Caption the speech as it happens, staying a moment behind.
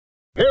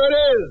Here it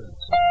is!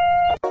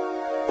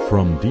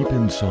 From deep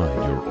inside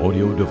your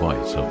audio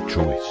device of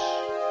choice.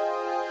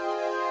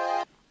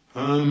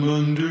 I'm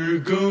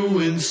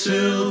undergoing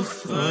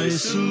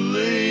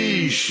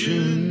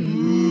self-isolation.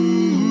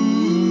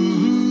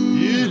 Ooh,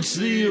 it's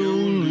the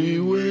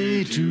only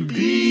way to be.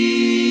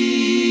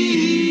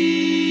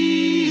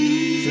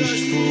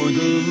 Just for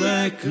the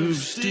lack of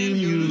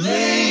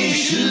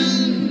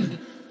stimulation.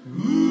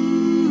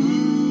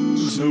 Ooh,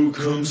 so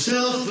come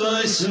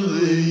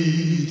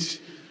self-isolate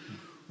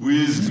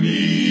with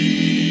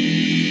me.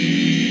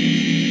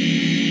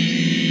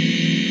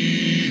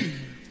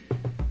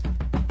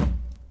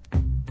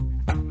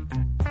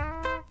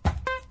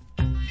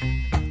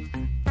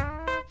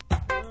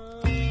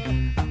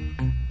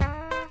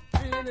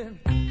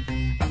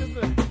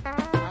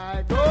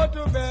 I go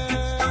to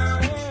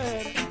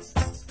bed,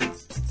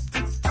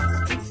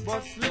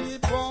 but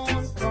sleep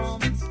won't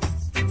come.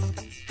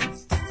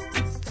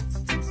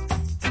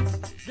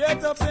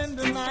 Get up in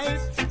the night,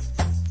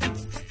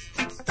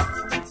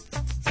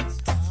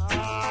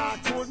 I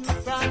couldn't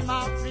stand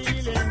my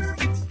feeling.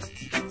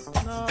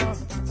 No.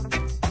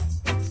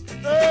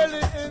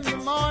 Early in the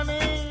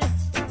morning,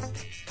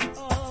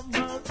 oh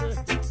mercy,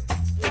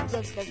 it's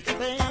just the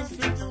same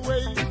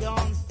situation.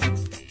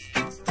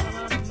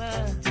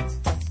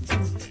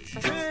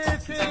 Here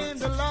came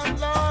the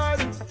landlord,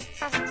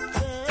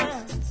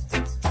 yeah,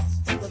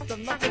 just a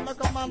knocking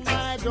upon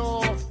my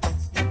door,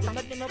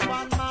 knocking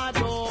upon my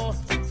door.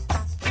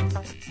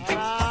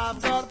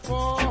 I've got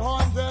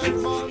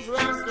 400 months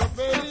rent to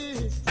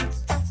pay,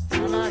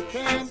 and I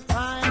can't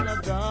find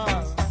a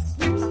dollar.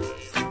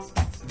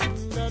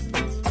 Let me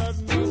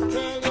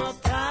tell you,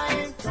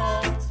 time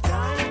come,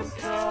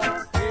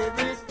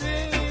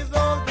 everything is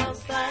out of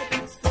sight.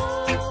 It's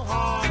so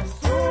hard,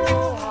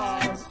 so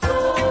hard,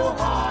 so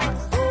hard,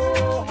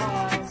 so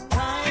hard.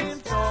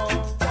 Time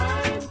come,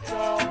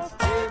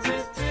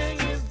 everything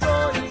is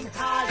going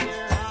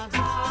higher and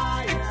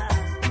higher,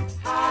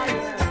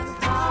 higher and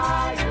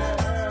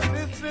higher.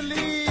 This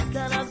belief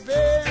cannot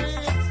bear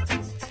it,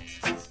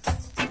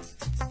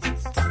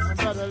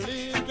 but a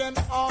leak and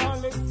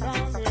all is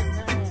standing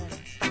there.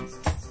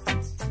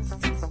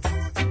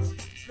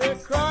 They're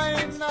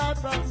crying out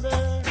from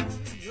there,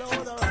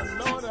 louder and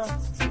louder.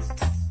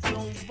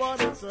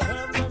 Nobody to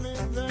help them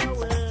in their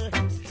way.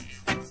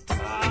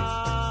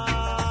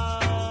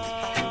 I've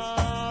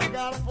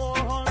got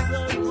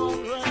 400 more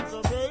rent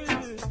to pay,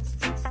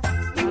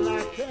 and I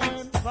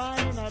can't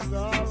find a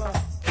dollar.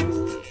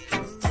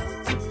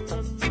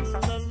 Let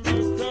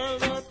me tell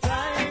you,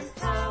 time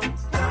come,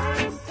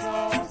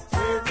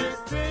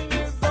 everything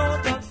is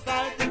out of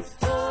sight. It's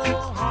so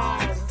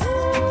hard,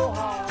 so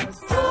hard,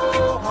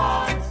 so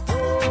hard,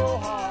 so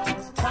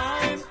hard.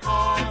 Time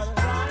hard,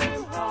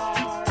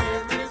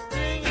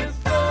 everything is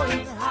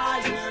going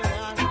higher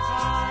and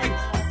higher,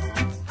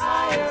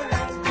 higher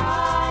and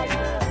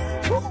higher.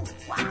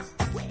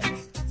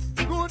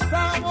 Good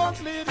time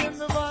won't lead in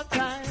the bad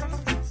time,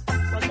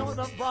 but don't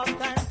the bad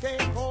time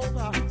take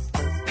over.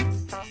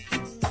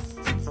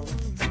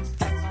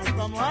 And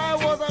from when I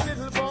was a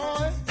little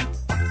boy,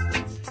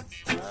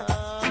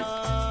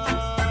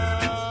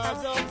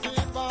 just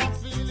keep on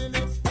feeling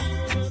it.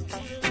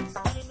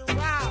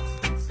 Wow,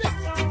 sit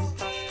down.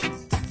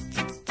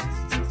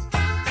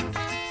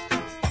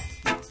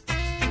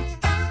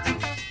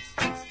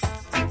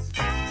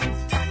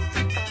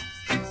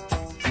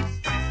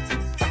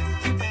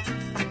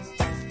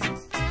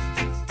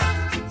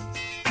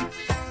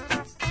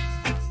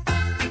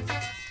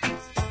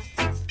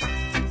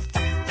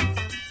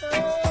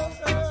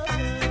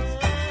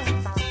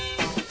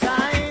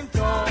 Time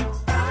come,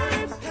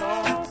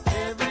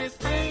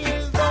 everything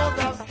is out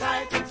of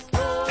sight. It's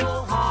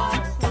so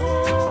hard,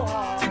 so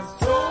hard,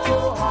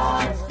 so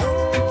hard,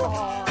 so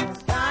hard.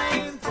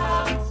 Time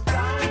come,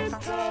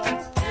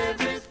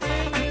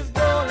 everything is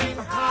going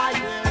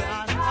higher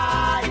and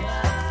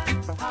higher,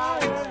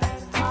 higher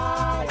and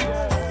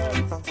higher.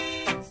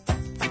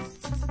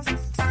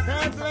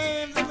 Can't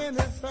blame the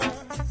minister,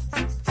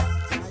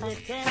 and you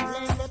can't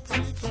blame the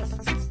preacher,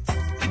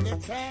 and you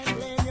can't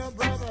blame your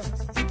brother.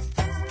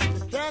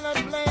 You cannot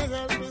blame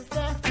your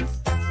sister,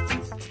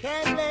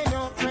 can't blame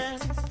your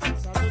friend.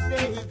 Now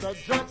today is the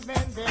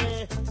judgment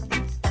day,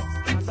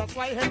 and that's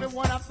why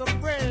everyone has to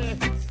pray.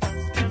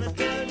 Let me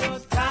tell you,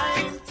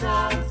 time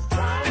come,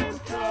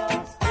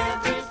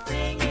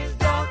 everything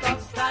is out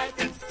of sight.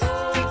 It's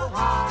so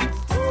hard,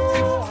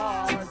 so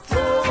hard,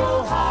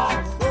 so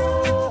hard,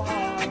 so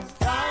hard.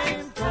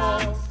 Time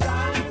come,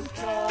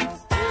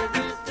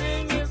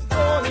 everything is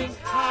going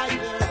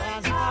higher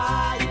and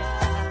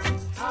higher,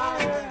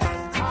 higher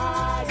and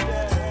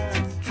higher,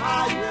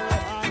 higher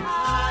and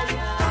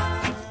higher,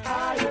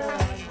 higher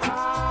and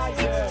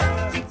higher,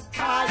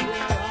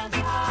 higher and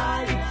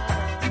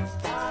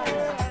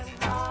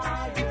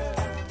higher,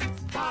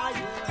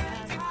 higher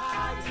and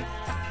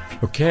higher.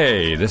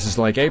 Okay, this is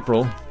like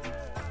April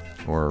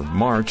or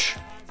March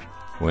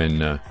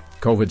when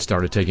COVID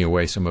started taking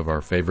away some of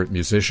our favorite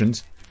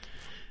musicians.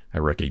 I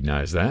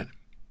recognize that.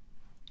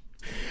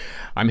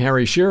 I'm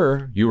Harry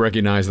Shearer. You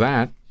recognize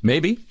that.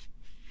 Maybe.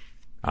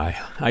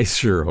 I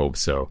sure hope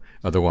so.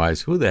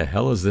 Otherwise, who the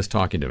hell is this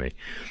talking to me?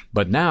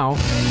 But now,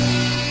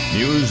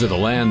 news of the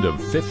land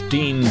of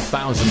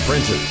 15,000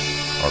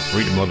 princes, our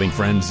freedom-loving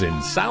friends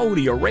in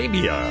Saudi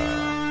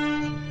Arabia.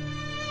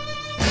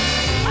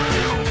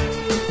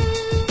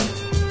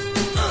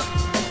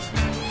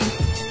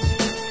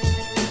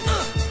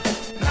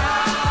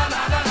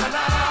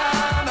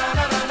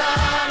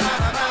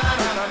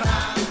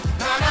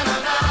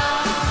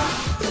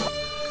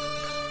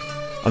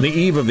 On the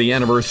eve of the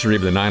anniversary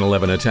of the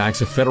 9/11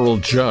 attacks, a federal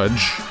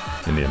judge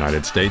in the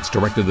United States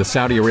directed the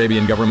Saudi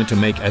Arabian government to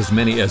make as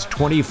many as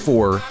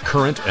 24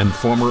 current and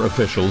former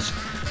officials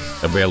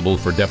available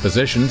for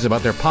depositions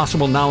about their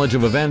possible knowledge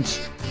of events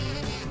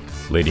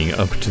leading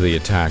up to the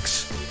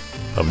attacks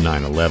of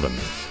 9/11.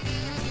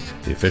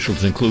 The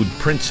officials include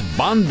Prince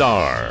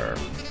Bandar,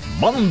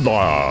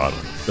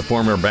 the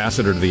former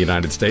ambassador to the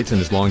United States and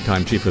his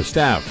longtime chief of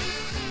staff.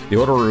 The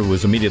order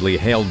was immediately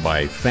hailed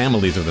by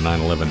families of the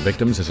 9/11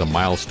 victims as a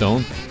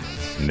milestone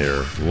in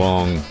their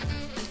long,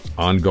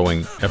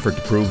 ongoing effort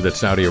to prove that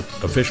Saudi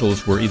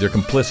officials were either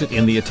complicit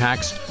in the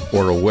attacks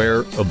or aware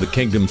of the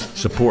kingdom's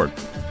support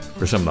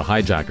for some of the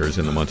hijackers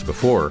in the months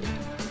before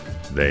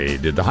they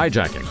did the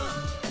hijacking.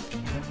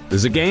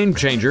 This is a game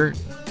changer,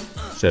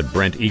 said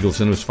Brent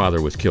Eagleson, whose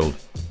father was killed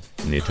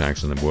in the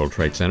attacks on the World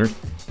Trade Center.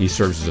 He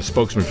serves as a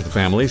spokesman for the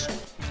families.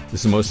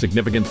 This is the most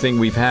significant thing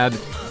we've had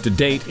to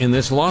date in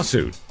this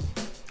lawsuit.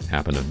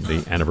 Happened on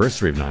the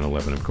anniversary of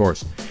 9/11, of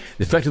course.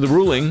 The effect of the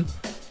ruling,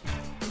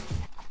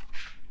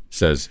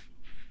 says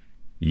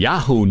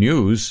Yahoo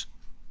News.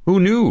 Who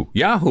knew?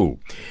 Yahoo!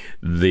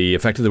 The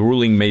effect of the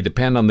ruling may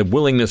depend on the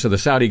willingness of the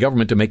Saudi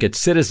government to make its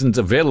citizens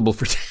available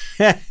for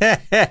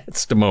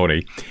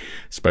testimony,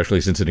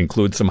 especially since it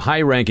includes some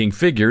high-ranking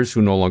figures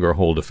who no longer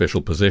hold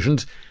official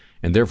positions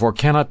and therefore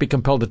cannot be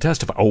compelled to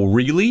testify. Oh,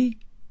 really?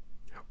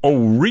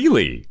 Oh,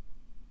 really?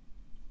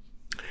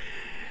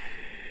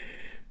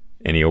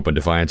 Any open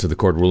defiance of the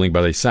court ruling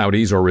by the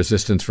Saudis or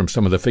resistance from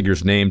some of the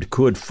figures named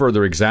could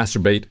further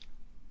exacerbate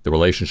the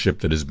relationship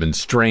that has been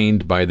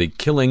strained by the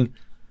killing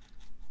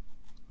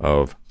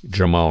of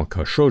Jamal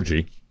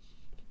Khashoggi,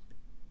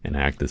 an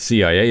act the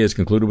CIA has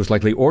concluded was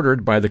likely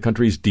ordered by the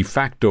country's de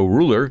facto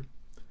ruler,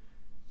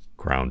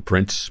 Crown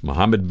Prince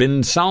Mohammed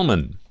bin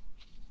Salman.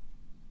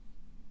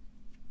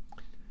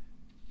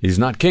 He's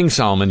not King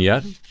Salman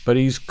yet, but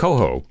he's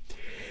Coho.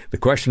 The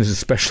question is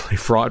especially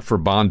fraught for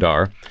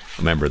Bandar,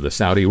 a member of the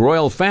Saudi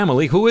royal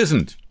family who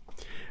isn't,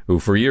 who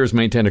for years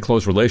maintained a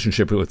close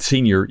relationship with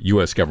senior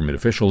U.S. government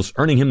officials,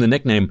 earning him the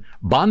nickname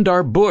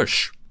Bandar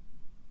Bush,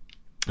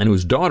 and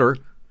whose daughter,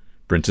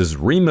 Princess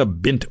Rima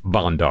bint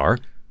Bandar,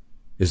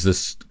 is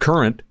the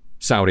current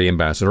Saudi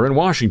ambassador in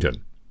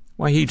Washington.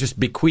 Why, he just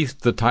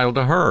bequeathed the title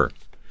to her.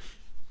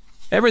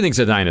 Everything's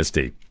a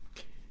dynasty.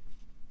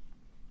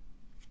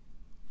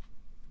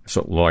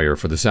 So, lawyer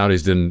for the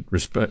Saudis didn't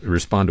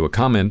respond to a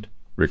comment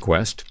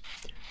request.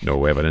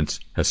 No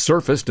evidence has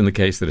surfaced in the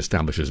case that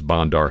establishes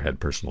Bandar had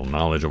personal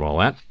knowledge of all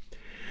that.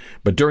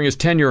 But during his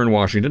tenure in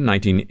Washington,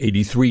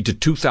 1983 to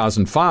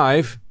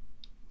 2005,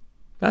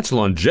 that's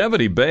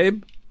longevity,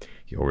 babe.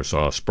 He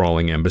oversaw a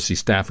sprawling embassy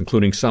staff,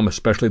 including some,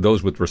 especially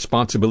those with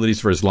responsibilities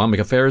for Islamic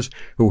affairs,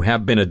 who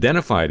have been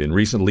identified in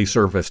recently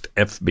surfaced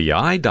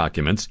FBI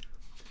documents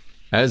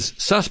as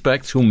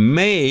suspects who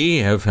may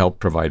have helped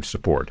provide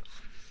support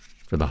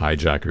for the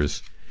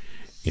hijackers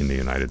in the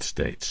United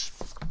States.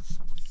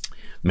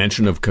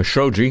 Mention of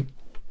Khashoggi.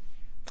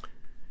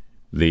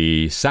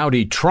 The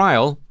Saudi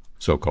trial,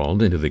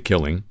 so-called, into the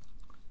killing,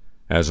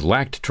 has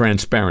lacked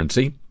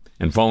transparency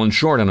and fallen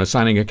short on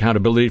assigning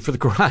accountability for the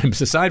crimes.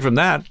 Aside from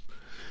that,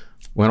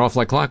 went off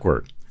like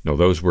clockwork. No,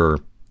 those were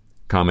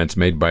comments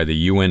made by the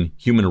UN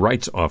Human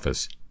Rights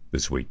Office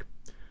this week.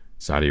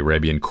 Saudi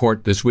Arabian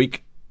court this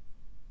week.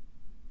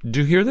 Did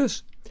you hear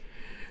this?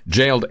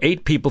 Jailed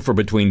 8 people for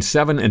between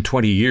 7 and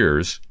 20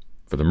 years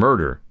for the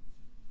murder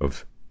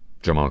of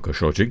Jamal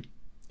Khashoggi,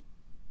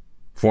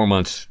 4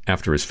 months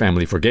after his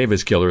family forgave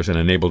his killers and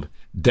enabled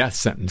death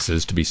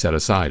sentences to be set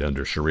aside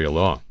under Sharia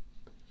law.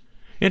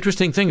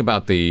 Interesting thing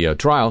about the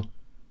trial,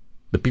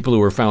 the people who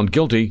were found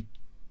guilty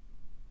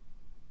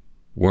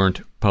weren't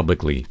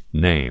publicly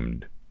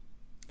named.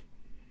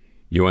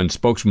 UN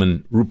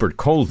spokesman Rupert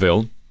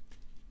Colville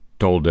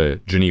told a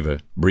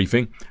Geneva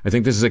briefing, "I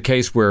think this is a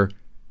case where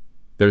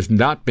there's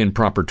not been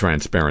proper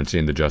transparency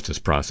in the justice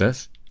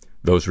process.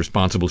 Those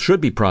responsible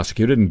should be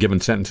prosecuted and given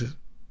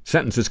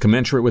sentences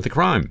commensurate with the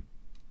crime."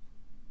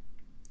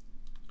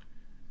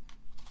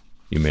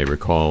 You may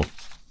recall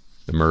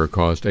the murder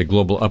caused a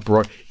global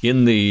uproar.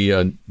 In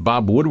the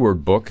Bob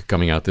Woodward book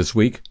coming out this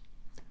week,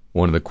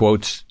 one of the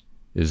quotes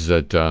is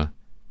that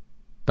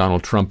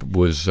Donald Trump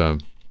was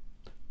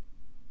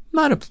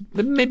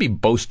maybe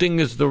boasting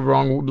is the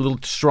wrong, little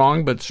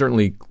strong, but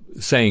certainly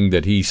saying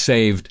that he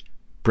saved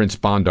Prince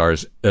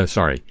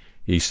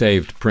he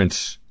saved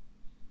Prince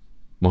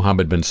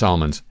Mohammed bin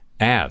Salman's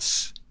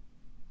ass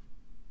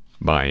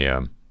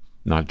by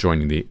not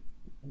joining the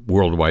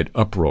worldwide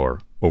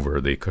uproar over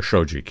the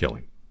Khashoggi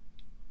killing.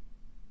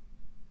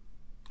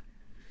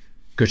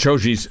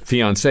 Khashoggi's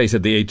fiancé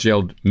said the 8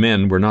 jailed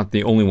men were not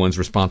the only ones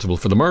responsible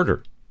for the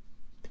murder.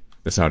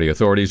 The Saudi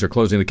authorities are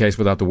closing the case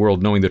without the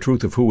world knowing the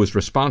truth of who was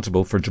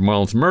responsible for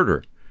Jamal's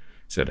murder,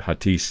 said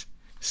Hatis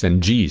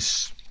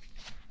Senjis.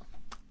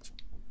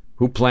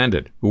 Who planned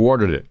it? Who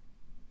ordered it?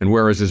 And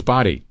where is his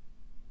body?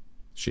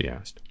 She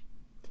asked.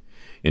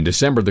 In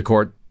December, the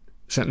court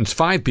sentenced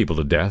 5 people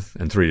to death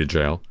and 3 to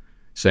jail,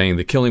 saying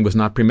the killing was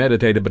not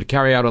premeditated but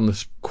carried out on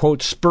the,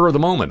 quote, spur of the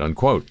moment,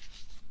 unquote.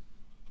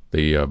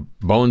 The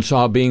bone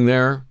saw being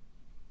there,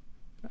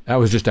 that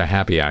was just a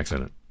happy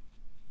accident.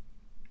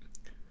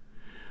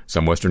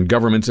 Some Western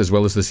governments, as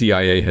well as the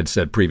CIA, had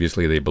said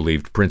previously they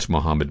believed Prince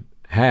Mohammed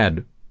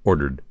had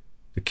ordered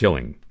the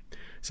killing.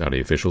 Saudi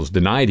officials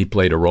denied he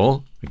played a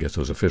role. I guess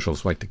those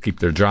officials like to keep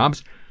their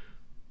jobs.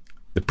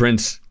 The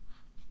prince,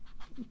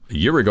 a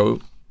year ago,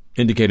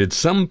 indicated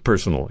some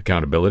personal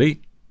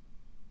accountability.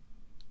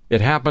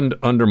 It happened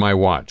under my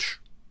watch,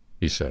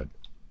 he said.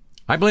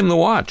 I blame the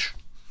watch.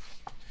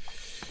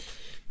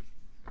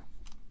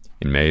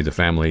 In May, the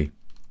family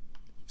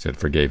said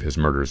forgave his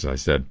murders, as I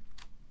said,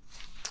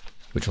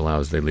 which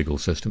allows the legal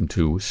system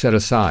to set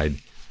aside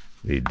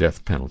the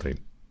death penalty.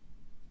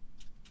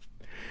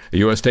 A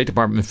U.S. State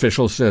Department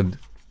official said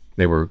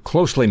they were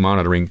closely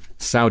monitoring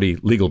Saudi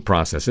legal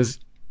processes,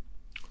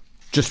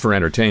 just for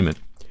entertainment.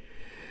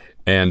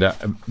 And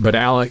but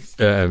Agnes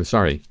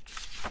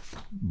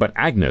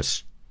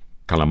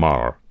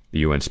Calamar, the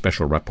UN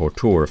Special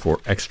Rapporteur for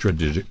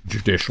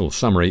extrajudicial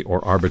summary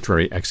or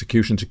arbitrary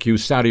executions,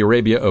 accused Saudi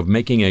Arabia of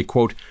making a,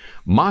 quote,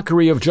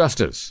 mockery of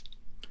justice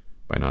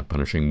by not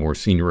punishing more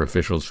senior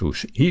officials who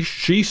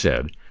she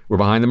said were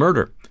behind the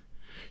murder.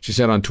 She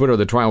said on Twitter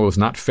the trial was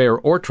not fair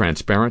or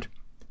transparent,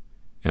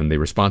 and the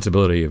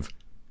responsibility of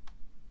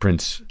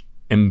Prince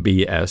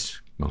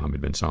MBS,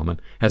 Mohammed bin Salman,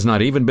 has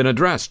not even been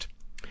addressed.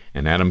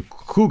 And Adam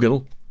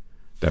Kugel,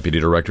 Deputy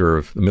Director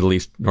of the Middle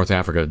East North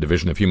Africa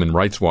Division of Human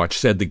Rights Watch,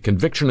 said the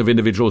conviction of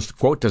individuals,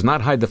 quote, does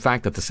not hide the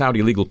fact that the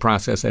Saudi legal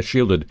process has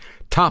shielded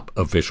top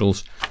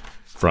officials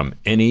from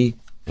any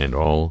and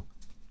all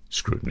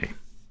scrutiny.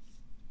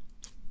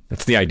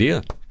 That's the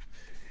idea.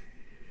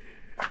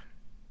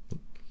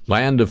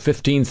 Land of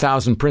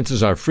 15,000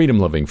 princes, our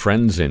freedom-loving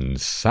friends in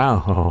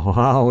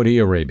Saudi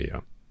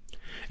Arabia.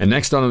 And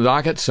next on the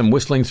docket, some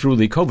whistling through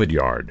the COVID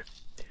yard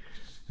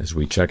as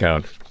we check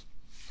out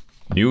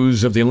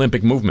news of the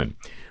Olympic movement.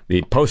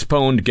 The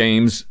postponed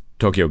games,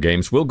 Tokyo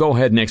Games, will go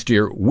ahead next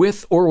year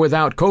with or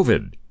without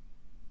COVID,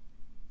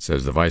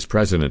 says the vice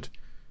president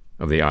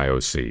of the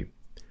IOC.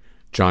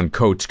 John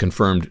Coates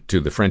confirmed to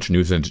the French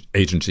news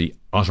agency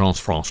Agence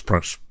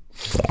France-Presse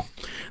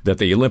that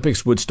the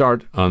Olympics would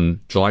start on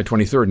July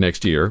 23rd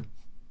next year,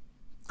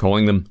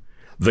 calling them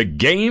the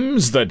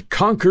Games that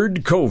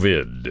Conquered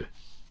COVID.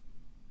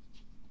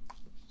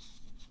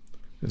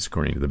 This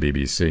according to the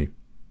BBC.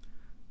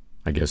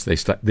 I guess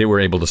they were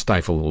able to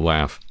stifle a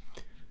laugh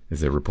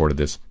as they reported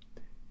this.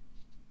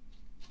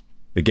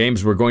 The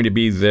games were going to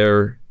be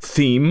their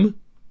theme,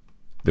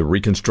 the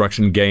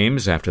Reconstruction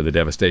Games after the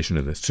devastation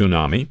of the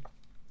tsunami,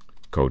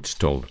 Coates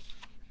told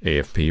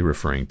AFP,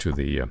 referring to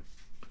the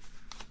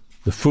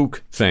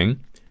Fook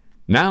thing.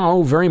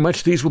 Now, very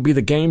much these will be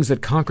the games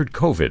that conquered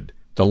COVID,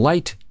 the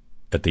light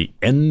at the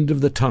end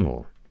of the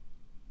tunnel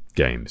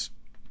games.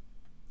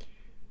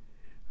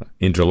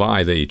 In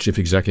July, the chief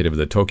executive of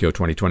the Tokyo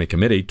 2020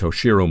 committee,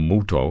 Toshiro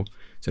Muto,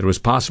 said it was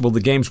possible the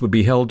games would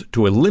be held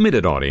to a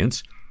limited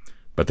audience,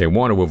 but they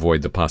want to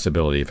avoid the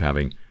possibility of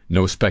having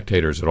no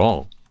spectators at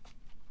all.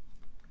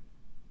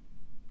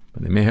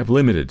 But they may have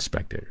limited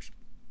spectators.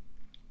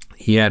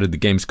 He added the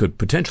games could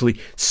potentially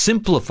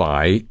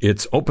simplify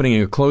its opening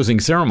and closing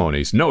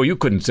ceremonies. No, you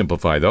couldn't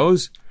simplify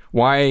those.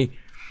 Why?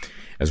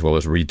 As well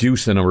as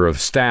reduce the number of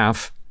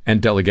staff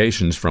and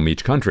delegations from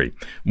each country.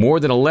 More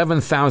than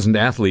 11,000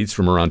 athletes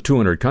from around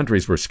 200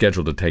 countries were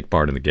scheduled to take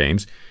part in the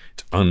games.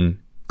 It's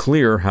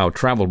unclear how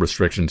travel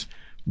restrictions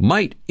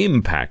might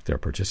impact their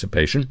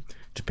participation.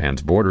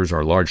 Japan's borders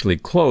are largely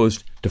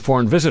closed to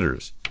foreign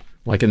visitors,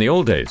 like in the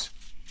old days,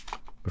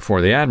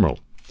 before the Admiral.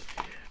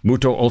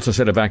 Muto also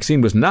said a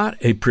vaccine was not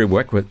a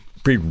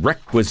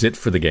prerequisite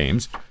for the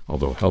games,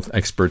 although health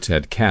experts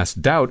had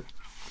cast doubt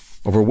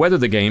over whether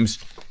the games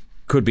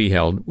could be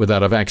held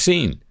without a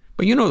vaccine.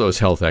 But you know those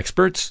health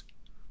experts.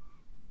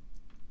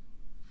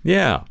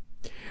 Yeah.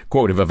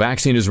 Quote, if a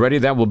vaccine is ready,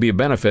 that will be a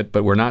benefit,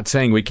 but we're not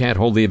saying we can't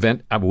hold the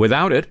event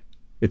without it.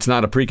 It's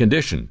not a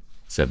precondition,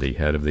 said the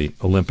head of the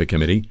Olympic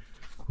Committee,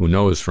 who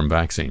knows from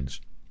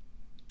vaccines.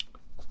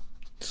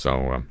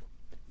 So,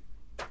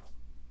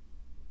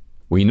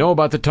 we know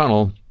about the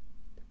tunnel.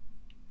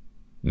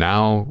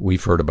 Now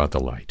we've heard about the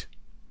light.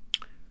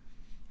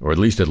 Or at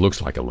least it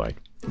looks like a light.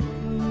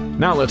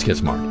 Now let's get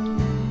smart.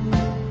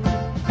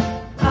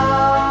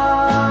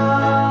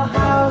 Our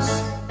house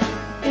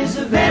is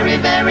a very,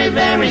 very,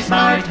 very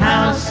smart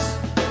house.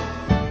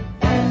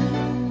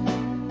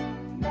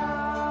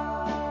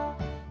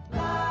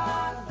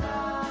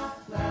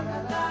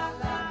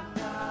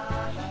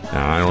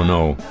 Now,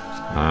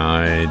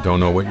 I don't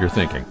know what you're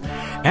thinking.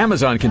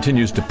 Amazon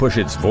continues to push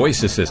its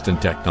voice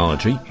assistant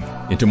technology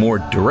into more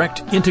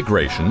direct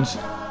integrations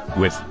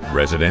with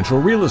residential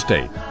real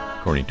estate,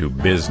 according to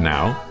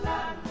BizNow.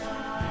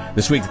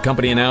 This week, the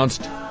company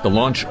announced the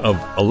launch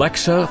of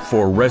Alexa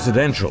for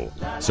Residential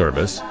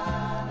service.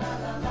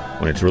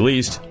 When it's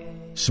released,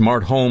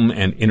 smart home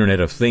and Internet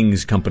of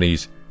Things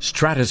companies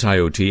Stratus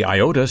IoT,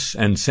 IOTAS,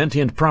 and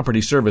Sentient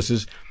Property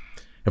Services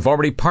have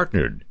already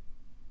partnered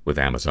with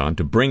Amazon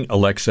to bring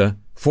Alexa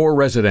for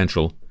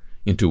Residential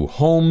into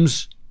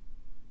homes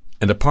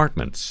and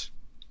apartments.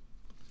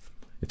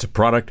 It's a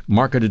product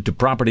marketed to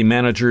property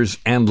managers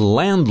and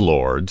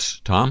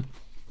landlords. Tom?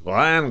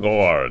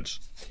 Landlords.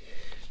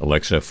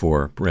 Alexa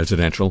for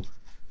Residential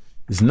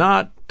is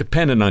not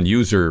dependent on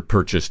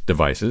user-purchased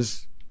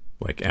devices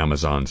like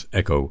Amazon's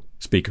Echo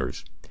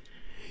speakers.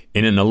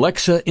 In an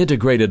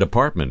Alexa-integrated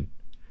apartment,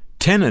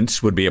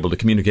 tenants would be able to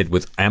communicate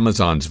with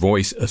Amazon's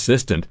voice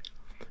assistant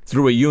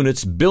through a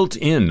unit's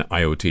built-in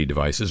IoT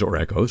devices or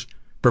Echoes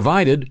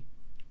provided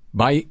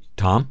by,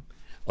 Tom?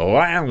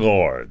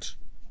 Landlords.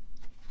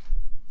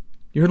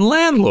 Your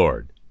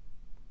landlord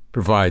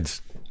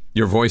provides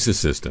your voice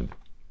assistant.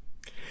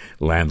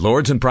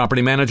 Landlords and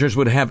property managers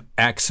would have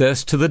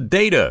access to the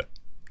data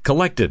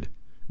collected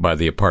by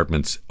the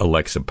apartment's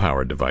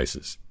Alexa-powered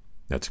devices.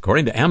 That's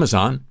according to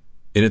Amazon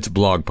in its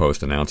blog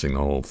post announcing the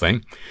whole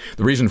thing.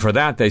 The reason for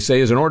that, they say,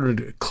 is in order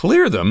to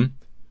clear them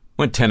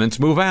when tenants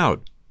move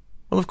out.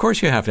 Well, of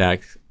course you have to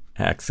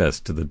access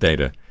to the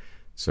data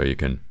so you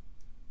can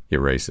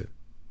erase it.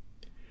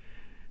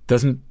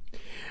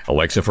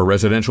 Alexa for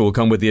Residential will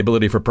come with the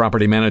ability for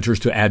property managers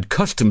to add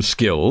custom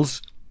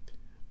skills,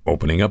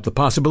 opening up the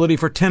possibility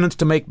for tenants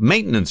to make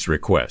maintenance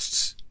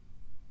requests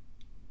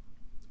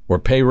or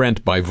pay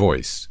rent by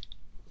voice.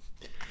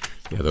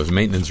 Yeah, those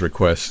maintenance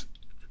requests,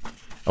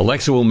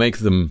 Alexa will make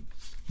them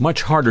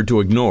much harder to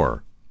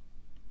ignore.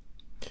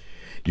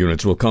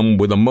 Units will come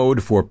with a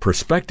mode for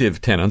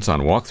prospective tenants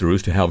on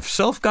walkthroughs to have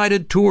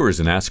self-guided tours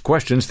and ask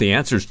questions, the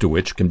answers to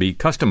which can be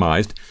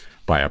customized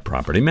by a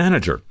property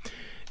manager.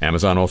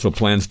 Amazon also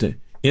plans to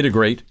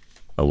integrate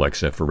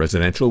Alexa for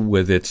Residential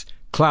with its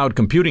cloud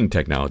computing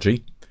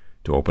technology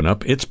to open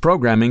up its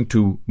programming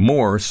to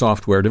more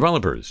software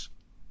developers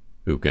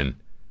who can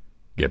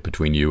get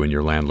between you and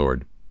your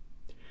landlord.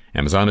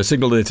 Amazon has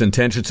signaled its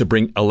intentions to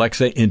bring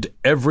Alexa into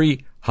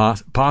every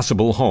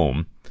possible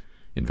home,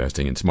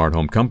 investing in smart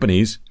home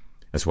companies,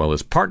 as well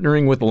as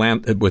partnering with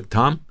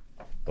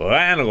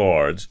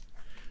landlords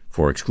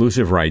for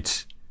exclusive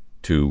rights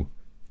to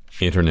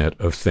Internet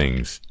of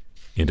Things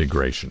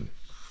integration.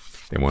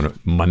 They want to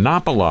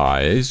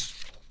monopolize,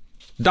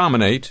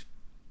 dominate,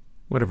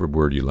 whatever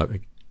word you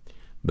like,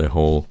 the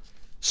whole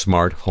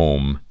smart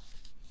home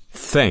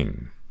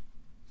thing.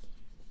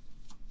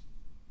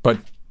 But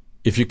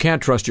if you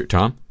can't trust your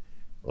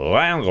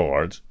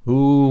landlords,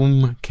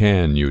 whom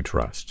can you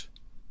trust?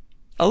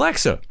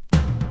 Alexa.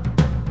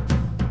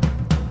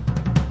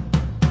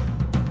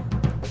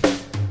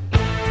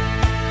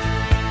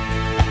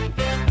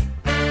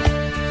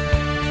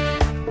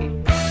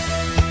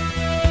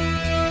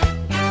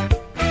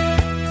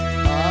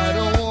 I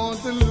don't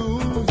want to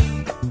lose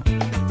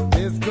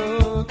this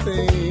good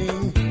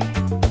thing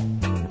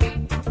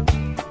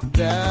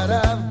that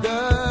I've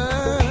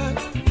got.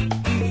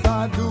 If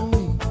I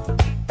do,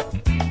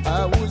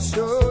 I would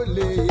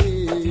surely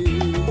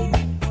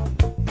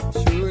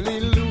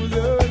lose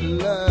your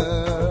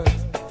love.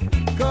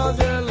 'Cause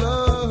your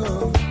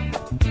love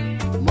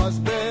much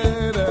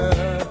better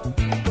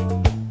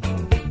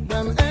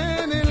than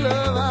any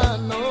love I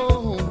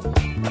know.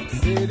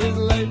 See, it is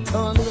like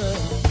thunder,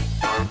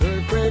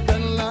 earthquake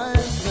and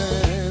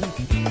lightning.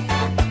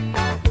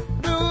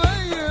 The way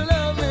you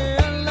love me,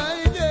 I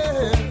like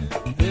it.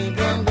 Think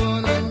I'm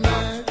gonna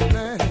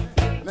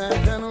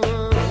knock and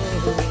roll,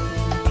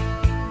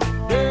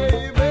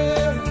 baby.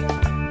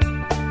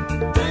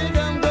 Think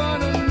I'm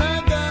gonna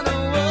knock and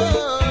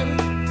roll.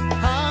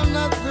 I'm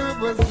not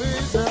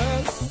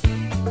superstitious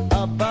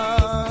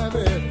about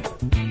it.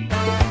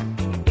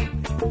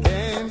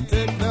 Can't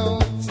take no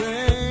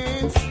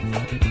chance.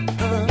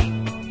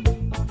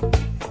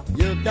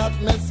 You got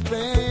me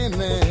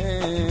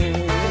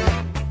spinning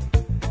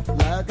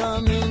like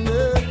I'm in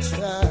the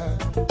trap.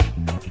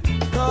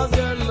 'Cause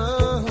your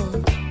love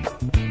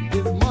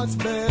is much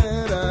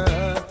better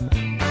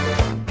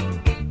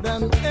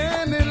than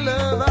any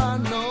love I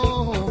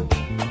know.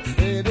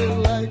 It is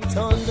like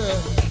thunder,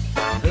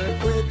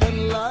 earthquake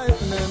and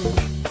lightning.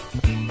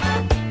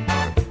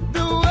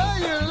 The way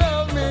you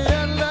love me,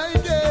 I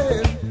like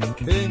it.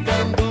 Think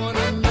I'm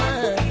gonna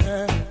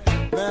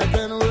knock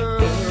and roll,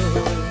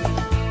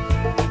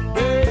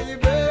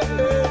 baby.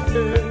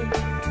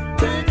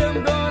 Think I'm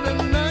gonna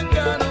knock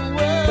and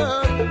roll.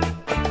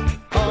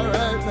 All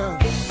right now.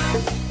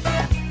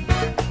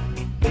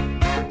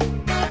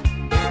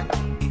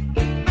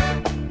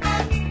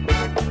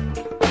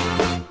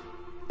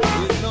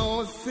 It's no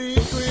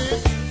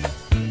secret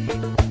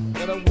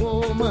that a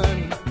woman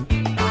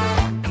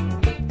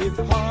is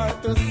hard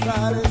to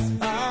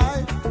satisfy,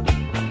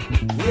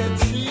 yet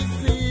she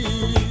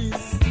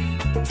sees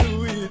to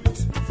it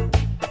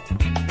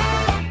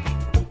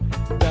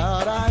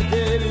that I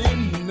get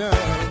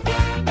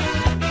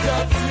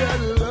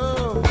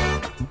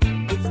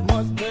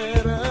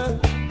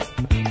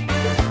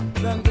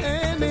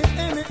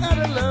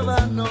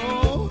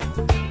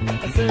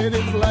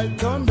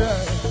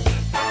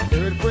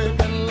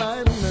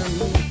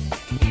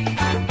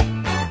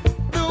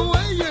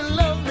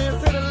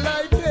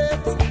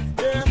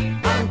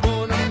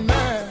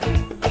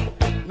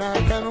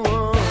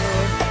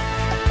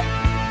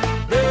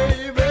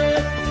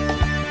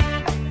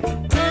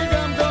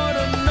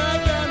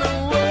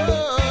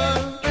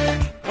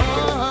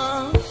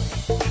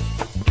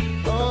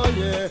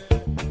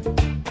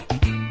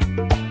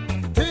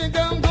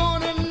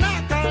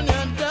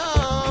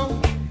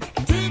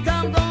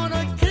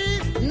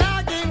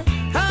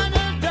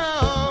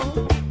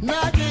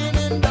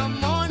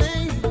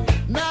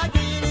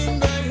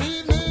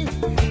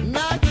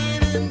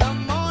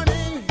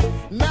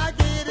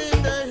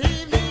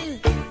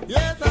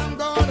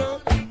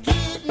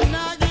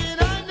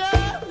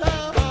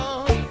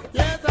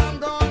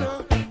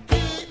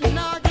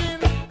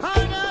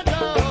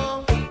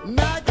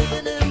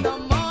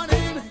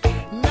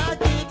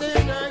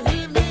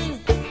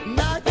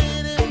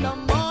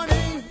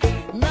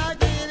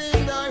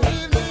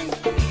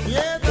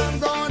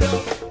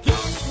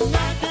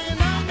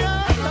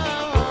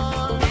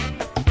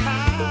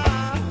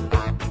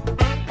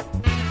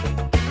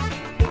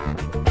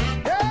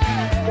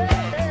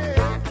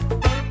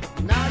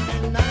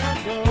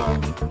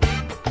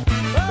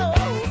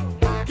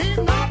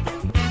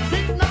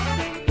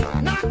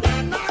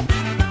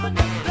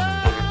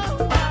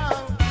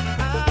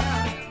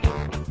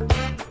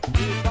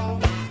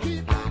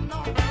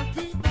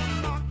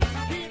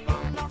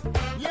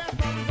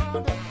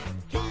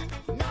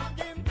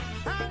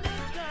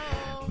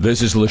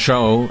This is Le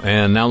Show,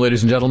 and now,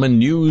 ladies and gentlemen,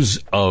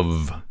 news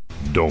of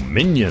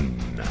Dominion.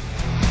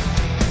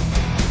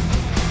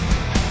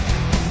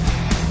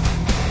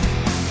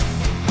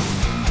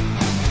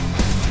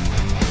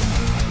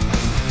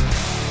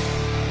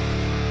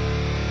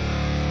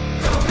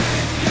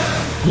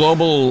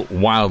 Global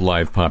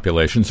wildlife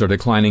populations are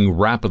declining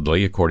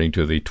rapidly, according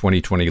to the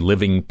 2020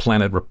 Living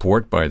Planet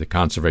report by the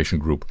conservation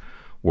group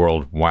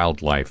World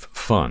Wildlife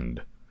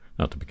Fund,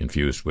 not to be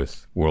confused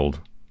with World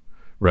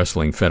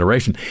Wrestling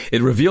Federation.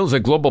 It reveals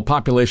that global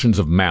populations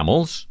of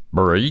mammals,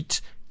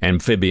 birds,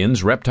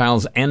 amphibians,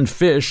 reptiles, and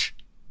fish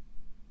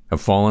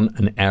have fallen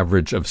an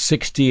average of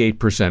 68%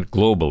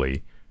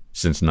 globally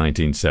since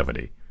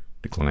 1970,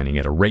 declining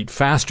at a rate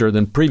faster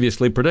than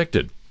previously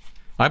predicted.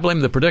 I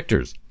blame the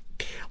predictors.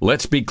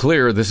 Let's be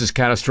clear, this is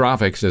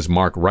catastrophic, says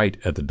Mark Wright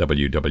at the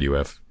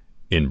WWF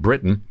in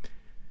Britain.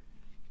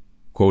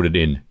 Quoted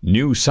in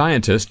New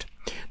Scientist,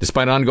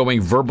 despite ongoing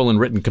verbal and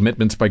written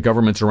commitments by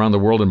governments around the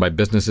world and by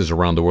businesses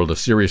around the world to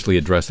seriously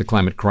address the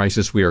climate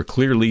crisis, we are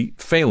clearly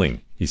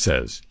failing, he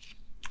says.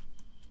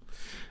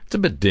 It's a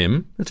bit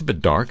dim. It's a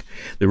bit dark.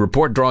 The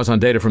report draws on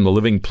data from the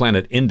Living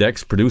Planet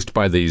Index produced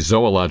by the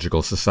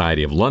Zoological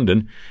Society of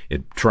London.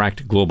 It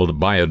tracked global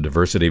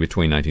biodiversity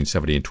between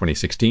 1970 and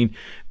 2016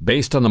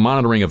 based on the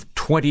monitoring of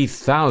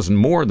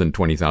more than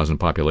 20,000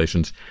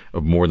 populations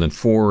of more than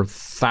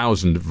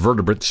 4,000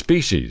 vertebrate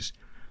species.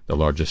 The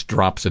largest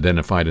drops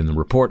identified in the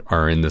report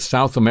are in the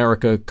South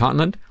America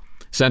continent,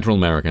 Central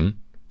American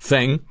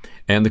thing,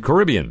 and the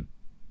Caribbean.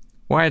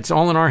 Why, it's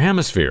all in our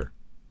hemisphere.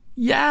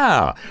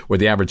 Yeah, where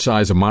the average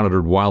size of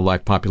monitored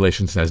wildlife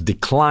populations has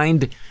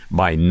declined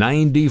by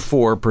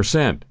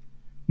 94%.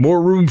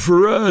 More room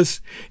for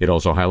us. It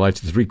also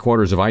highlights the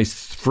three-quarters of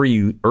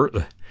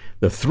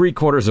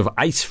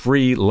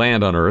ice-free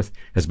land on Earth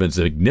has been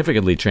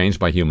significantly changed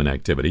by human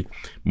activity.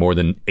 More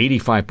than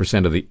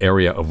 85% of the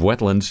area of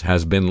wetlands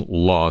has been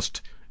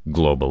lost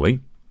globally.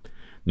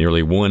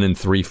 Nearly 1 in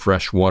 3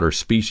 freshwater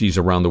species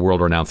around the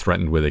world are now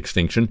threatened with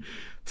extinction.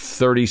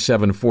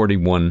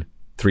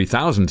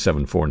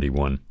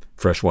 3,741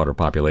 freshwater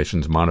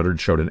populations monitored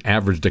showed an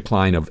average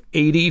decline of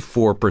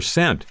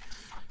 84%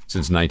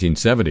 since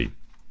 1970.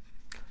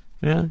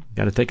 Yeah,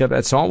 got to take up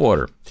that salt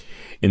water.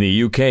 In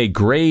the UK,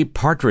 grey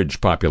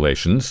partridge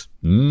populations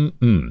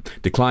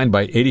declined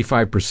by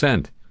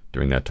 85%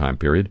 during that time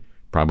period,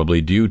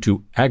 probably due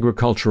to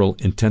agricultural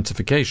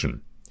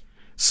intensification.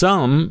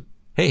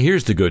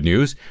 Here's the good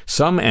news,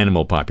 some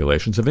animal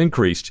populations have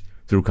increased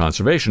through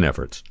conservation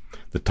efforts.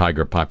 The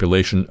tiger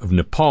population of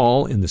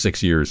Nepal in the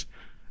 6 years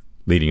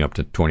leading up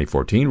to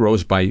 2014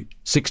 rose by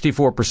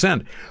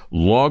 64%.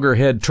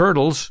 Loggerhead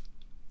turtles,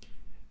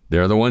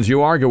 they're the ones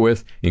you argue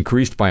with,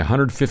 increased by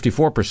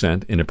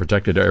 154% in a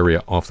protected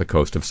area off the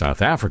coast of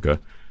South Africa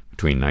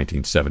between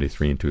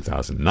 1973 and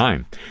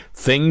 2009.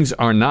 Things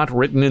are not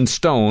written in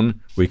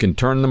stone. We can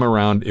turn them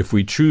around if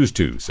we choose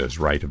to, says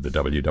Wright of the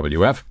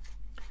WWF.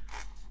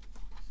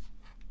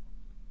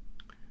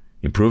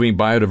 Improving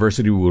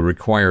biodiversity will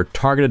require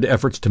targeted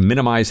efforts to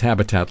minimize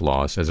habitat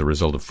loss as a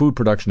result of food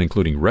production,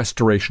 including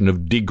restoration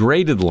of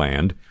degraded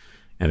land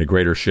and a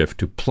greater shift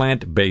to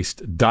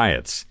plant-based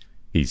diets,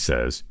 he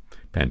says.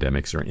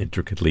 Pandemics are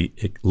intricately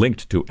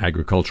linked to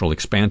agricultural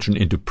expansion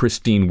into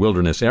pristine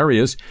wilderness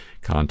areas.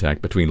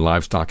 Contact between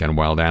livestock and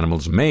wild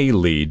animals may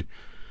lead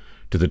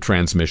to the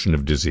transmission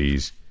of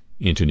disease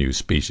into new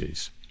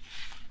species.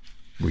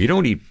 We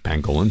don't eat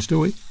pangolins, do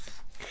we?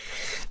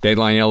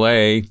 Dateline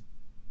LA.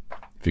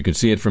 If you can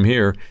see it from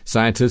here,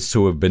 scientists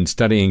who have been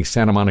studying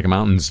Santa Monica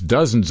Mountain's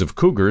dozens of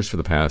cougars for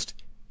the past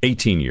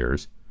 18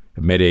 years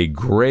have made a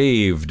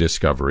grave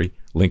discovery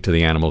linked to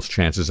the animal's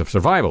chances of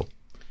survival.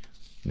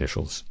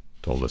 Initials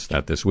told us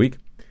that this week.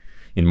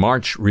 In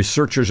March,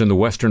 researchers in the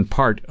western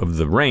part of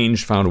the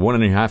range found a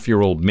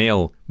 1.5-year-old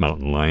male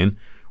mountain lion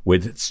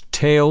with its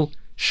tail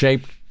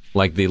shaped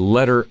like the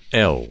letter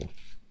L.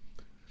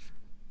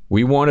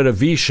 We wanted a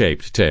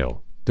V-shaped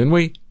tail, didn't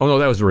we? Oh, no,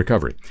 that was the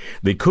recovery.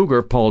 The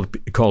cougar, called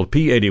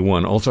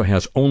P81, also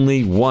has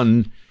only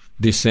one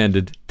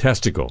descended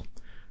testicle.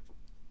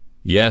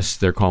 Yes,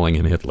 they're calling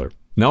him Hitler.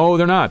 No,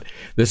 they're not.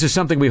 This is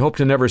something we hope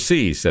to never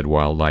see, said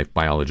wildlife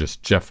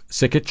biologist Jeff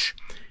Sikich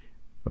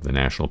of the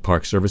National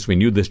Park Service. We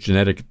knew this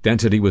genetic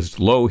density was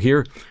low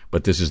here,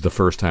 but this is the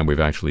first time we've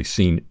actually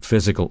seen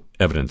physical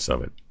evidence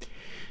of it.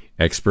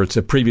 Experts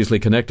have previously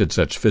connected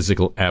such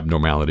physical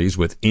abnormalities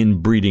with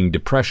inbreeding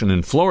depression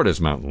in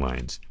Florida's mountain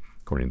lions,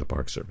 according to the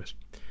Park Service.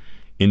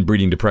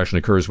 Inbreeding depression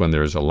occurs when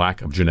there is a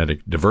lack of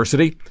genetic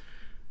diversity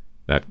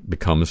that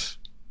becomes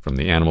from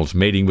the animals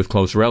mating with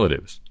close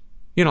relatives.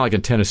 You know, like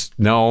in tennis.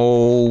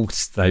 No,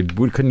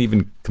 we couldn't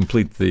even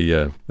complete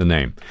the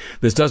name.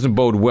 This doesn't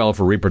bode well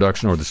for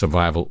reproduction or the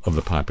survival of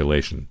the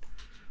population.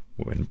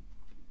 When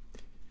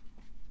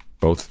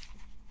both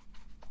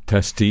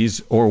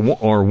testes or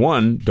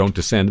one don't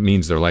descend,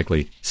 means they're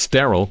likely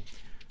sterile.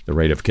 The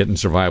rate of kitten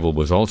survival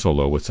was also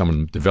low, with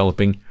some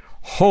developing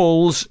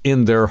holes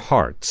in their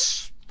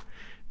hearts.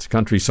 It's a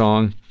country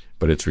song,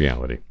 but it's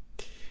reality.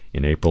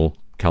 In April,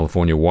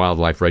 California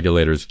wildlife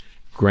regulators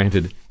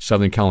granted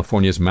Southern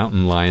California's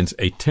mountain lions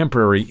a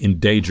temporary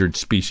endangered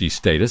species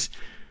status.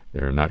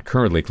 They're not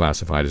currently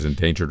classified as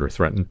endangered or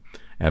threatened.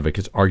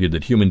 Advocates argued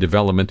that human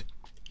development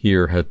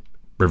here had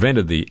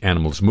prevented the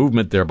animals'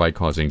 movement, thereby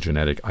causing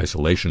genetic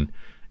isolation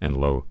and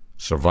low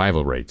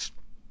survival rates.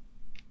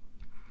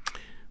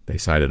 They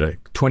cited a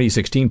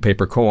 2016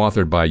 paper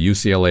co-authored by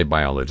UCLA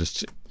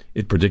biologists.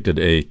 It predicted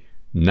a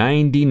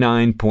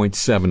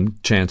 99.7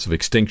 chance of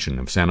extinction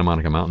of Santa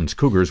Monica Mountains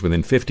cougars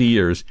within 50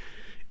 years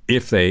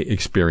if they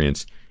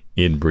experience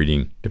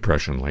inbreeding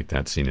depression like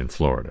that seen in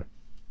Florida.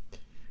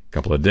 A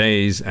couple of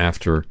days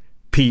after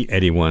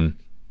P81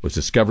 was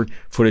discovered,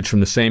 footage from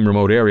the same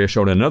remote area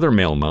showed another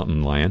male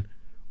mountain lion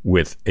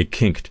with a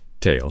kinked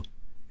tail.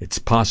 It's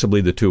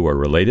possibly the two are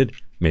related,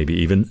 maybe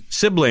even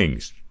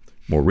siblings.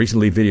 More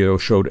recently, video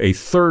showed a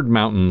third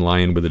mountain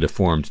lion with a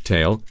deformed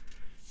tail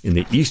in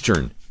the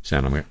eastern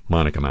Santa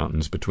Monica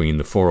Mountains between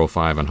the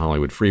 405 and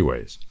Hollywood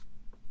freeways.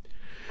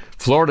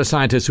 Florida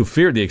scientists who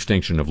feared the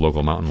extinction of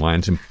local mountain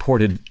lions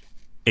imported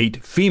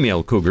 8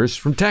 female cougars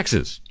from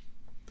Texas.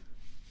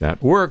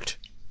 That worked.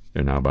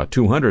 There are now about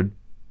 200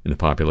 in the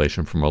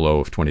population from a low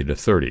of 20 to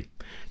 30.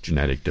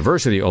 Genetic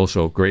diversity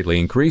also greatly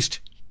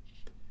increased,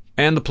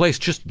 and the place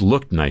just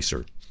looked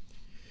nicer.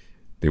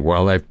 The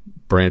wildlife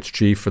branch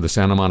chief for the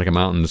Santa Monica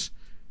Mountains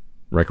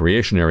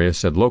recreation area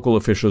said local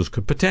officials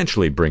could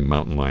potentially bring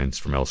mountain lions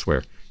from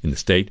elsewhere in the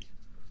state,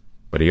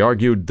 but he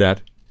argued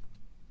that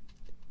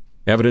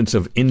evidence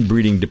of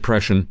inbreeding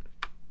depression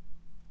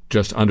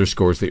just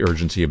underscores the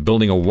urgency of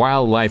building a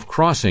wildlife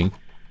crossing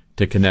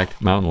to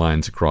connect mountain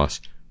lions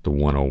across the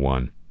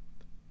 101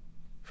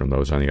 from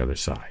those on the other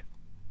side.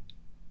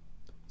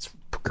 It's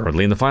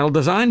currently in the final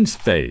designs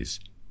phase.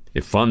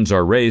 If funds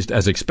are raised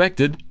as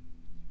expected,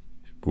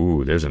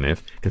 there's an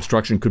if,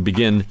 construction could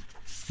begin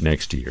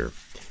next year.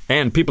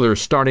 And people are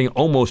starting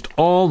almost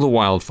all the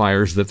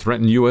wildfires that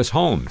threaten U.S.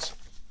 homes.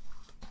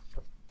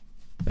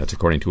 That's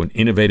according to an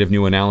innovative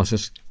new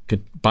analysis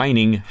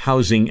combining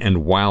housing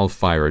and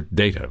wildfire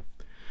data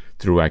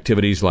through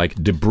activities like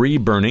debris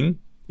burning,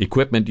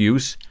 equipment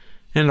use,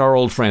 and our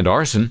old friend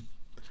arson.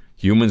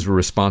 Humans were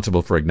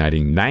responsible for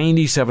igniting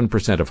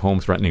 97% of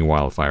home-threatening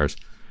wildfires,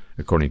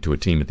 according to a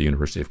team at the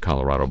University of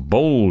Colorado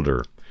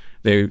Boulder.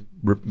 They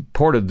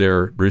reported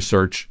their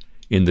research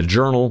in the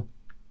journal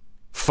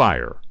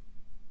Fire.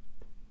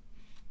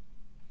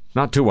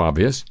 Not too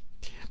obvious.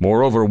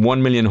 Moreover,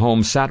 1 million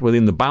homes sat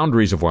within the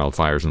boundaries of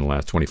wildfires in the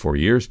last 24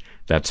 years.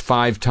 That's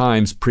 5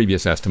 times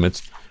previous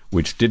estimates,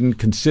 which didn't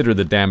consider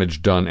the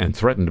damage done and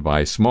threatened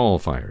by small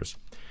fires.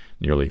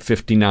 Nearly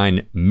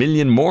 59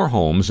 million more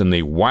homes in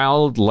the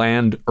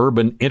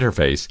wildland-urban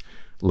interface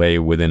lay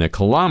within a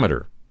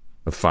kilometer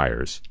of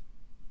fires.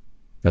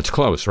 That's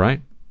close,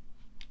 right?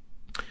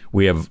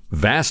 We have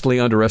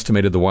vastly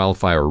underestimated the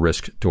wildfire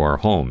risk to our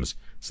homes,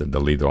 said the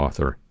lead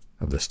author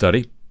of the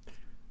study.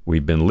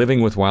 We've been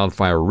living with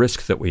wildfire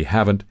risk that we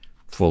haven't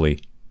fully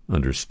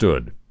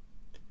understood.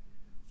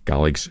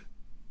 Colleagues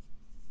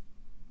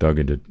dug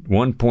into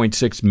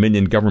 1.6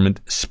 million government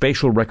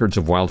spatial records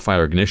of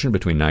wildfire ignition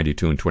between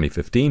 1992 and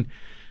 2015,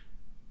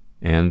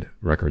 and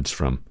records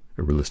from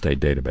a real estate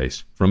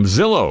database from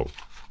Zillow.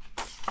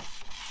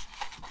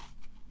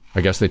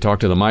 I guess they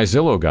talked to the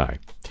MyZillow guy.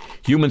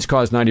 Humans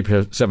cause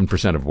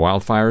 97% of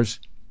wildfires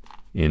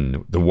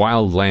in the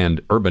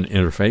wildland-urban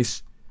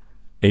interface,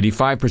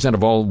 85%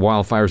 of all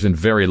wildfires in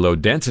very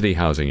low-density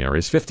housing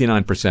areas,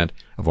 59%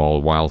 of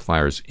all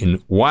wildfires in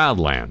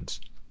wildlands.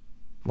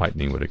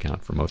 Lightning would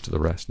account for most of the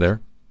rest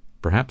there,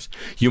 perhaps.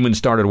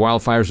 Human-started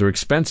wildfires are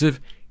expensive,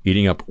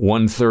 eating up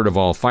 1/3 of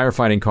all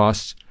firefighting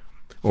costs.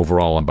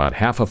 Overall, about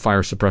half of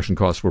fire suppression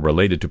costs were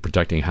related to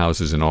protecting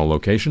houses in all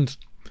locations.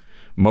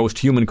 Most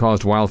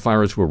human-caused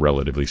wildfires were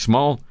relatively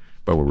small,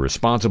 but were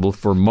responsible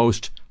for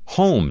most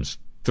homes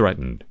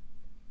threatened.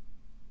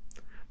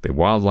 The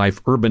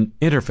wildlife-urban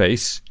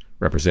interface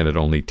represented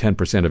only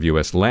 10% of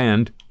U.S.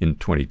 land in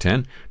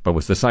 2010, but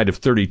was the site of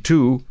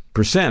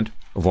 32%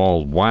 of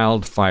all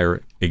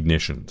wildfire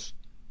ignitions.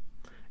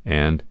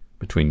 And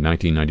between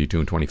 1992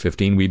 and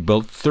 2015, we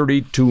built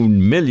 32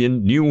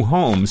 million new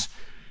homes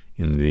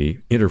in the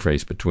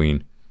interface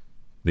between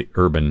the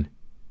urban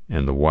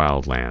and the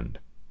wildland.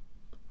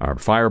 Our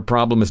fire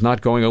problem is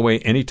not going away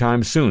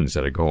anytime soon,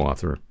 said a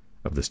co-author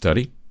of the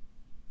study.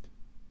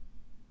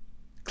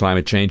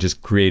 Climate change is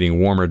creating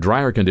warmer,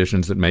 drier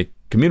conditions that make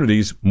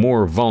communities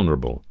more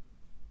vulnerable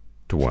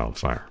to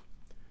wildfire.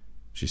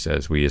 She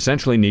says we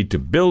essentially need to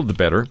build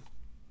better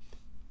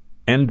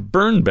and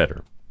burn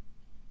better.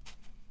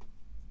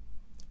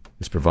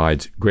 This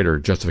provides greater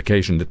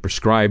justification that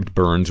prescribed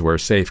burns where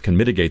safe can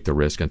mitigate the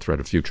risk and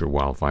threat of future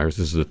wildfires.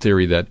 This is a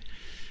theory that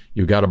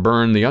you've got to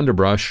burn the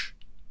underbrush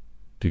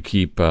to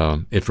keep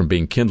it from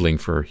being kindling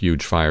for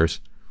huge fires,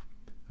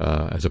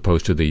 as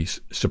opposed to the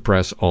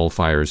suppress all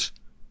fires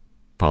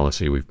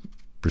policy we've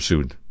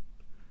pursued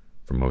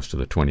for most of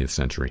the 20th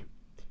century.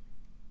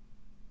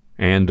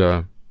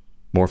 And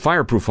more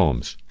fireproof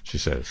homes, she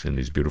says, in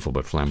these beautiful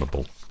but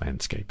flammable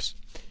landscapes.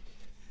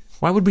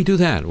 Why would we do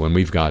that when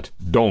we've got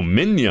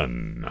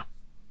Dominion?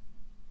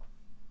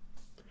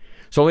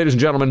 So, ladies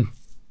and gentlemen,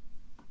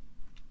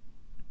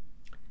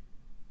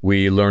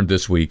 we learned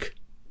this week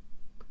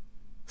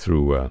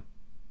through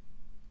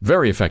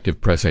very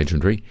effective press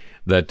agentry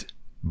that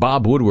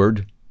Bob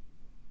Woodward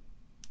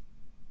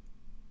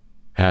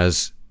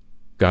has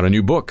got a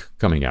new book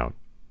coming out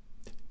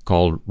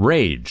called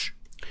Rage.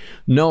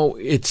 No,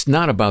 it's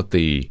not about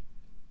the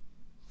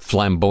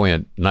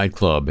flamboyant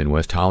nightclub in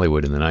West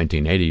Hollywood in the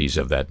 1980s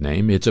of that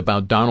name. It's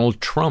about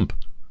Donald Trump.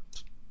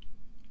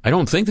 I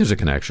don't think there's a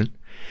connection.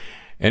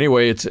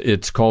 Anyway,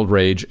 it's called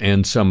Rage,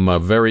 and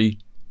some very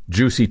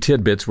juicy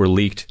tidbits were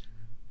leaked,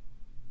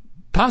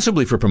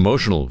 possibly for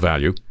promotional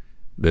value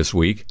this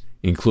week,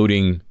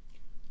 including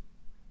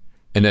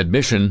an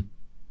admission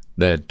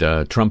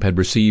that Trump had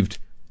received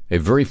a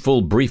very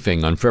full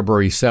briefing on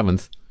February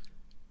 7th,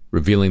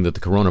 revealing that the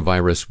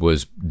coronavirus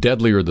was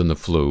deadlier than the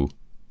flu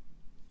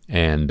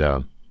and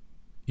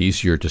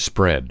easier to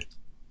spread,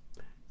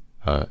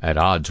 at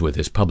odds with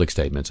his public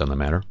statements on the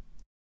matter.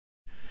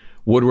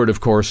 Woodward,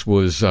 of course,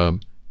 was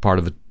part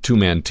of a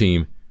two-man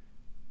team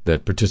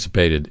that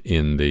participated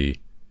in the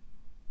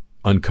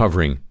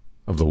uncovering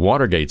of the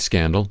Watergate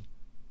scandal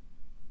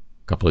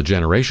a couple of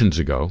generations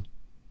ago,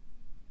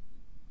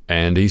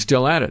 and he's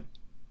still at it.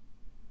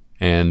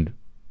 And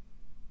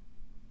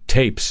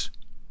tapes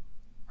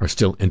are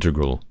still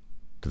integral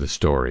to the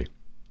story.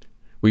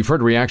 We've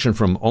heard reaction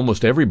from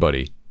almost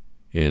everybody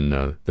in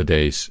the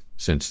days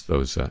since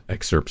those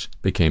excerpts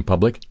became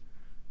public.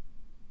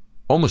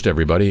 Almost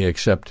everybody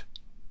except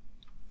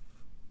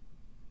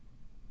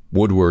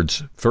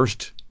Woodward's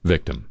first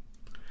victim.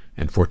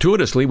 And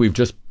fortuitously, we've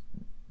just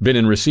been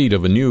in receipt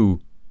of a new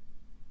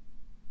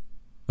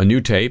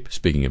tape,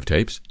 speaking of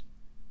tapes,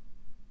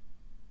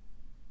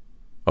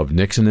 of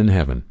Nixon in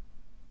Heaven.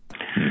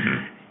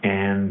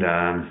 And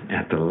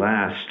at the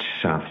last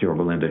South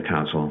Yorba Linda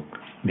Council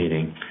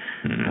meeting,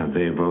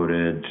 they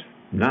voted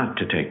not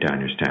to take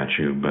down your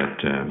statue, but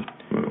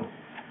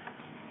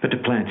to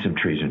plant some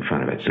trees in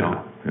front of it.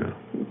 So,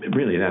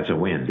 really, that's a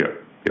win. Yep.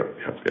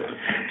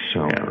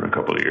 So, in a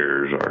couple of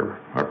years,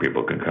 our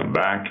people can come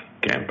back,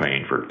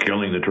 campaign for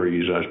killing the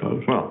trees, I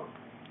suppose. Well,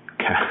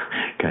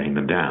 cutting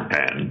them down.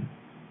 And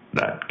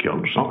that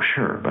kills them. Oh,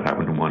 sure, but I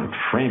wouldn't want to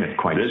frame it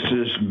quite This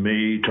is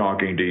me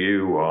talking to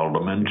you,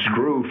 Alderman.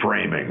 Screw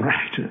framing.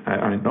 Right.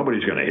 I mean,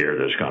 nobody's going to hear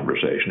this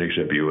conversation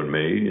except you and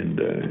me,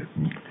 and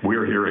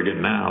we're hearing it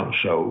now,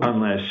 so...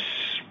 Unless,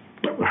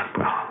 well,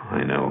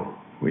 I know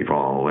we've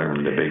all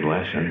learned a big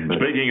lesson. But...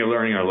 Speaking of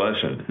learning our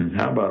lesson,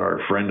 how about our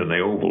friend in the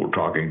Oval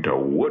talking to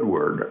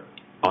Woodward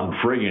on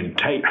friggin'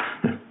 tape?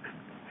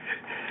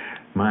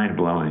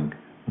 Mind-blowing,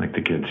 like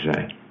the kids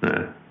say.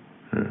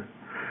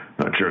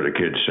 Not sure the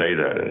kids say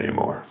that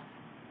anymore.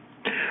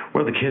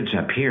 Well, the kids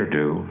up here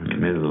do.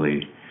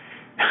 Admittedly,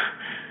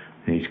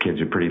 these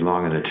kids are pretty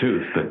long in the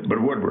tooth, But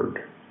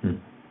Woodward,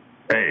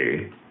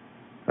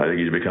 I think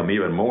he's become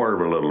even more of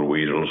a little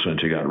weasel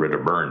since he got rid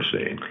of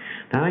Bernstein.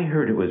 Now, I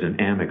heard it was an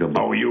amicable...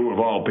 Oh, you of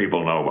all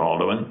people know,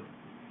 Alderman.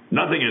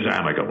 Nothing is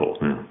amicable.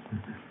 Well,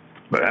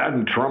 But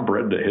hadn't Trump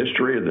read the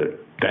history of the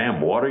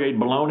damn Watergate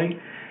baloney?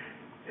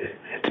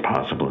 it's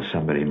possible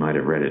somebody might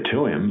have read it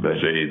to him, but...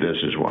 See, this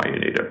is why you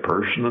need a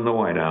person in the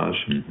White House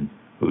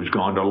who's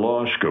gone to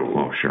law school.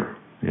 Oh, sure.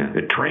 Yeah.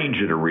 It trains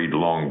you to read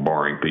long,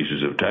 boring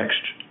pieces of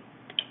text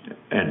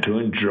and to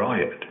enjoy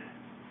it.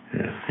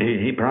 Yeah.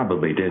 He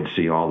probably did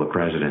see all the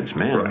president's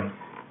men. Right.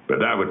 But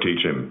that would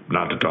teach him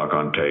not to talk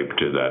on tape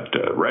to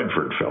that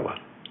Redford fella.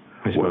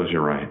 I suppose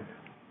you're right.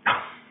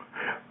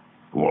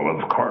 Well,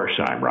 of course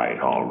I'm right,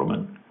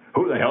 Alderman.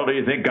 Who the hell do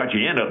you think got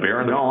you in up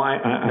here? No,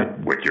 I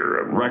with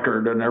your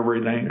record and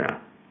everything? Yeah.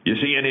 You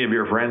see any of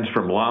your friends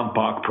from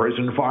Lompoc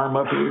Prison Farm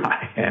up here?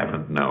 I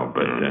haven't, no.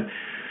 But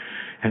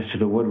as to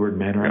the Woodward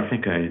matter, I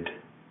think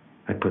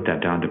I'd put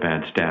that down to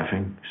bad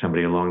staffing.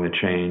 Somebody along the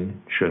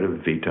chain should have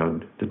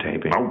vetoed the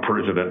taping. No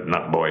President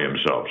Nutboy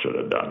himself should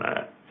have done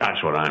that.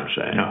 That's what I'm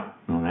saying. No,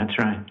 well, that's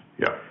right.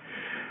 Yeah.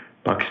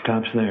 Buck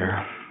stops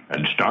there.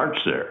 And starts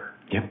there.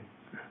 Yep.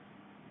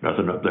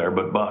 Nothing up there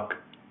but Buck.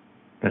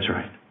 That's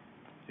right.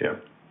 Yeah.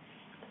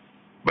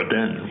 But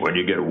then, when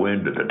you get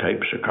wind that the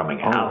tapes are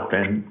coming out...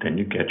 Then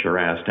you get your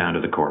ass down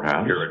to the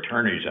courthouse. Your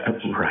attorney's ass.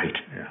 Right.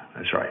 Yeah,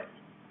 that's right.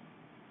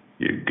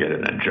 You get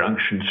an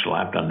injunction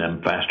slapped on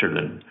them faster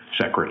than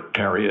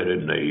Secretariat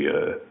in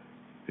the...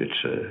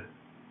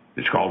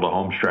 It's called the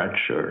home stretch,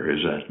 or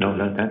is that... No,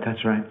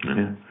 that's right.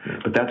 Yeah.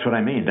 But that's what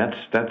I mean.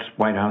 That's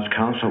White House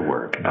counsel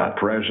work. A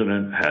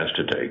president has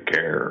to take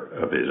care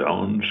of his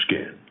own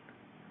skin.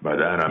 By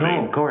that I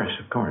mean... No, of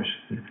course.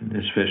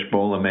 This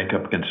fishbowl of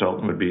makeup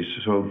consultant would be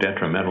so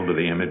detrimental to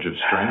the image of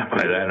strength.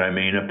 By that I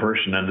mean a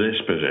person in this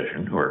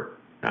position, or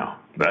now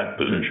that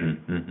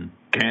position,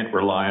 can't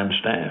rely on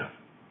staff.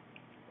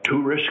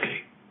 Too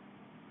risky.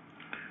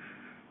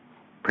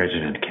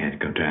 President can't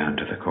go down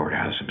to the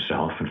courthouse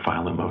himself and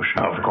file a motion.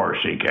 Of course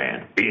he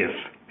can, if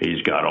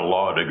he's got a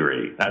law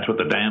degree. That's what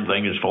the damn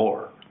thing is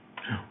for.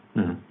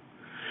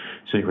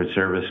 Secret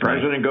Service.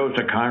 President goes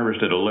to Congress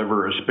to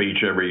deliver a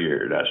speech every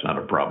year. That's not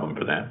a problem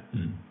for them.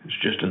 It's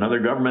just another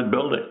government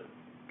building.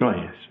 Oh,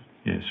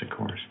 yes, of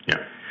course.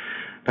 Yeah.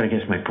 But I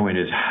guess my point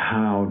is,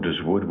 how does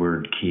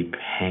Woodward keep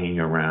hanging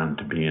around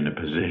to be in a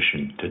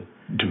position to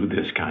do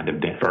this kind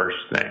of damage? First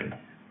thing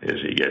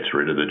is he gets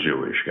rid of the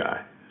Jewish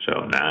guy.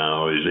 So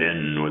now he's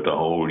in with the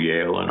whole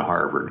Yale and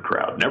Harvard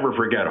crowd. Never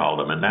forget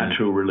Haldeman. That's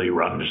who really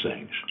runs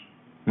things.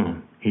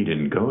 He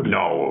didn't go to...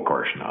 No, of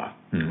course not.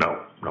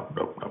 No.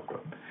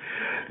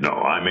 No,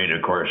 I mean,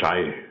 of course,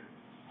 I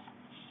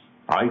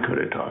could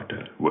have talked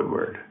to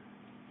Woodward.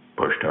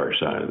 Pushed our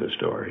side of the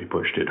story.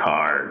 Pushed it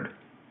hard.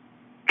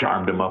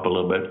 Charmed him up a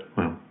little bit.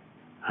 Well,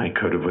 I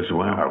could have as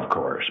well. Of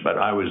course, but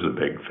I was the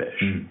big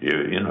fish.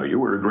 You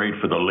were great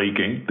for the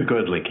leaking. The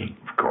good leaking.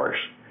 Of course.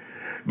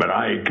 But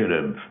I could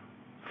have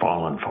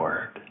fallen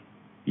for it.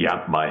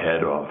 Yapped my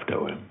head off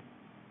to him.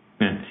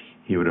 And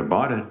he would have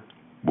bought it.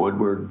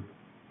 Woodward,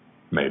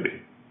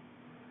 maybe.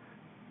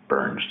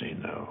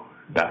 Bernstein, though,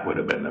 that would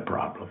have been the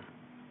problem.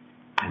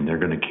 And they're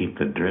going to keep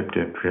the drip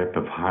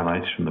of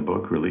highlights from the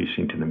book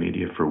releasing to the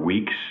media for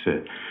weeks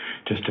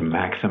just to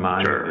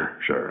maximize.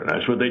 Sure.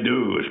 That's what they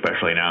do,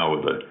 especially now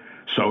with the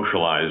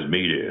socialized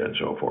media and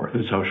so forth.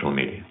 The social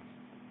media.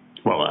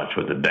 Well, that's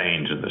what the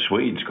Danes and the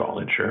Swedes call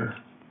it, sure.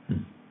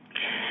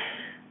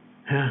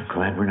 Yeah,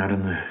 glad we're not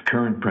in the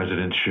current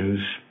president's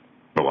shoes.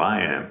 Well,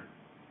 I am.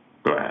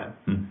 Glad.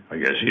 I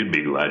guess he'd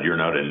be glad you're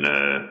not in,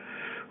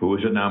 who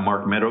is it now,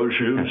 Mark Meadows'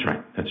 shoes?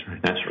 That's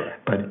right.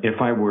 But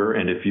if I were,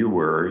 and if you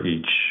were,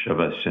 each of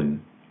us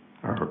in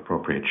our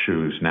appropriate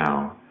shoes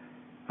now,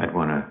 I'd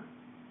want to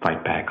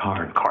fight back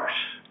hard. Of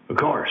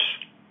course.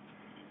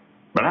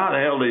 But how the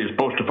hell are you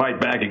supposed to fight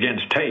back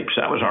against tapes?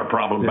 That was our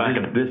problem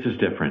This is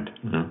different.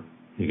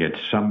 You get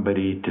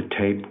somebody to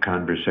tape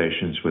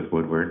conversations with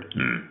Woodward.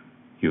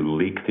 You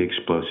leak the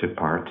explosive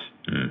parts.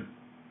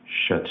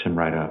 Shuts him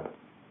right up.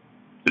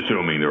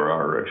 Assuming there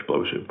are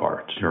explosive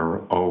parts. There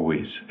are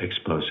always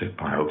explosive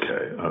parts.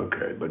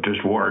 Okay. But just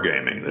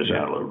wargaming this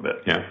out a little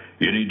bit. Yeah.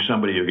 You need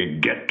somebody who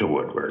can get to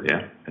Woodward.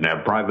 Yeah. And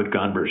have private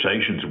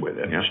conversations with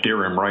him. Yeah.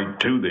 Steer him right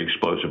to the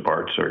explosive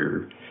parts so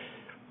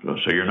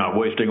you're not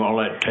wasting all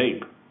that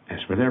tape.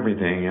 As with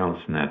everything else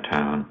in that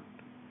town,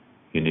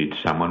 you need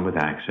someone with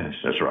access.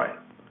 That's right.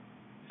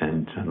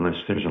 And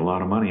unless there's a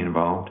lot of money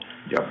involved,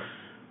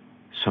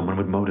 someone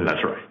with motive.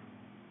 That's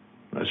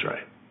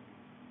right.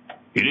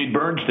 You need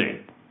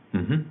Bernstein.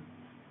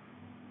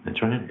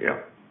 That's right. Yeah.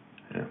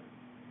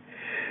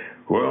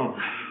 Well,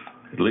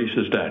 at least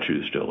the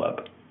statue's still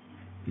up.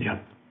 Yeah.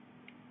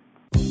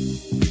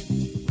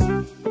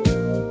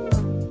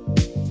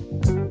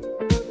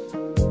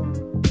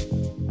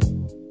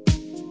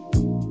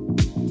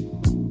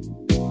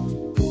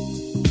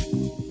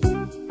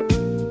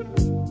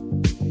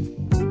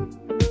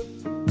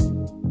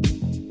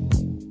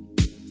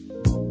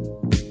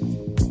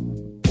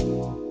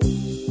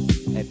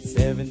 At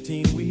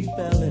 17 we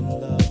fell in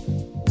love,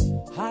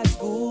 high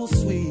school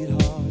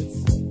sweethearts.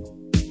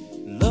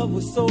 Love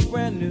was so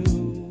brand new.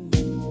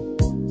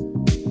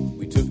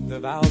 We took the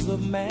vows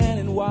of man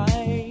and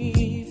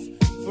wife,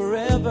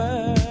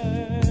 forever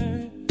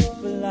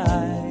for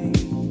life.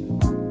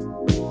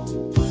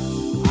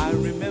 I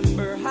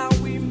remember how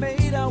we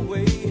made our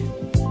way,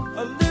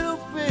 a little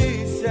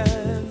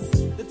patience,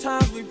 the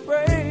times we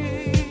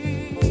prayed.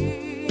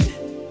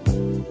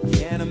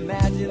 Can't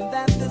imagine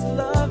that this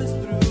love is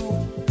through.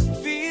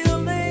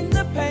 Feeling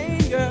the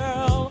pain,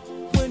 girl,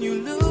 when you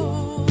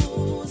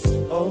lose.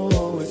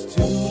 Oh, it's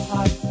too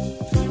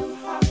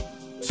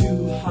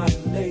hot,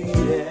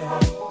 lady.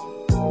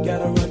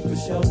 Gotta run for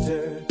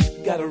shelter,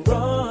 gotta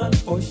run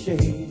for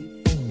shade.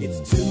 It's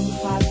too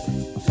hot,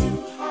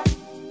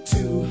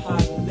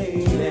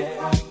 lady.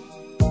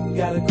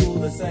 Gotta cool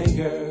this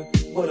anger.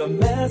 What a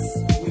mess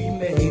we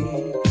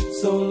made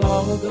so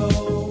long ago.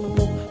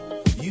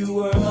 You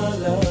were my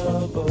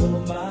love, oh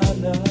my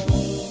love.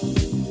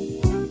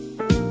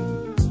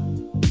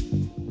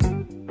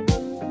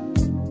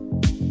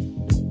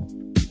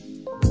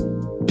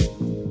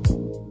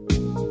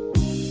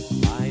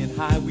 High and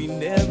high, we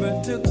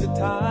never took the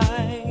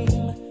time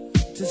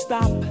to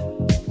stop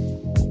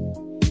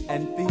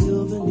and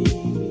feel the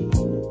need.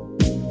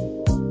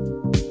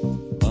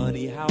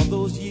 Funny how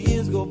those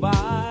years go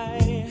by,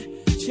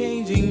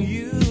 changing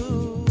you,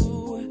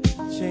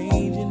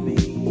 changing me.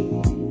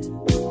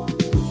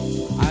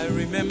 I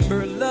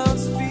remember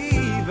love's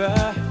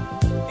fever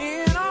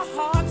in our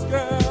hearts,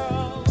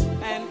 girl,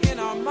 and in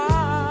our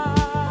minds.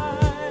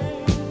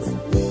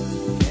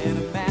 Can't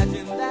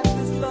imagine that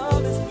this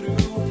love is through.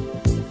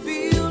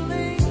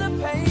 Feeling the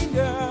pain,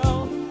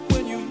 girl,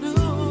 when you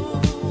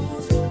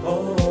lose.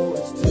 Oh,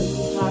 it's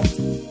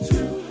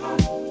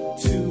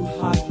too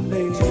hot,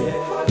 lady.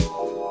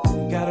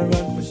 Gotta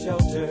run for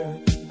shelter,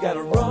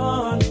 gotta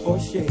run for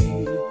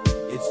shade.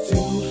 It's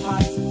too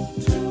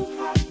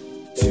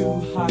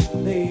hot,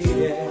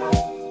 lady.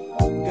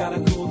 Gotta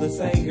cool this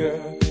anger.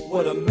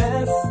 What a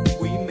mess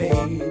we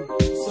made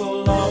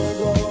so long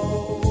ago.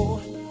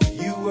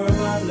 You were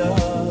my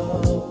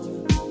love.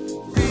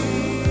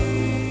 Feeling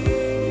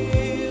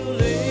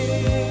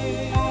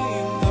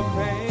the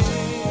pain.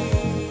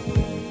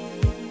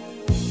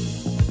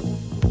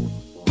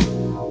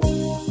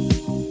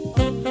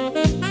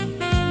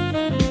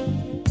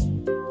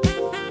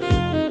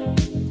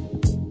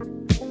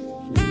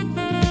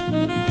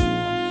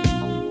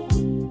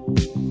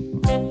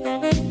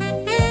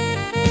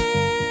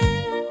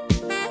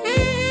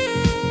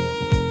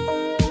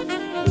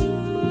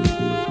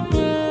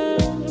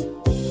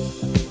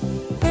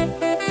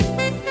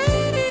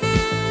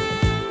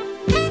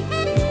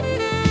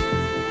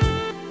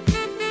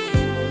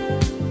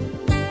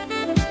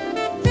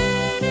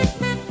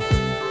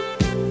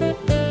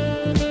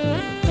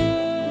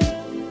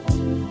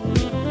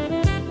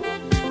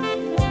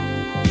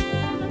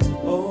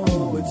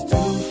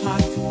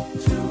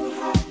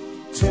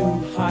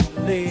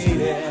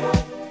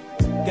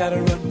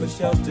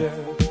 shelter,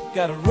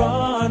 gotta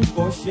run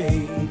for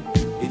shade.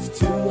 It's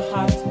too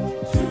hot,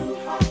 too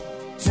hot,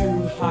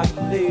 too hot,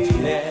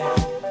 lady.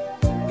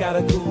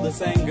 Gotta cool this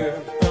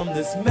anger from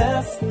this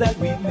mess that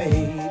we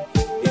made.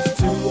 It's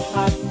too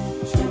hot,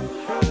 too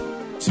hot,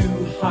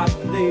 too hot,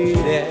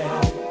 lady.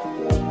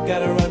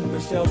 Gotta run for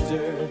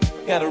shelter,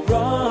 gotta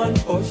run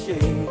for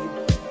shade.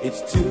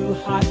 It's too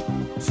hot,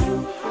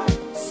 so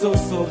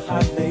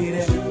hot,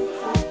 lady.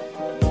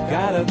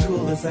 Gotta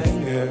cool this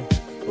anger,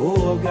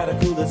 oh, gotta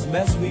cool this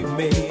mess we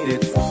made.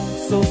 It's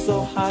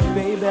so hot,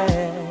 baby.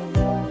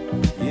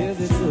 Yes,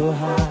 it's so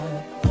hot.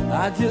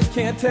 I just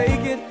can't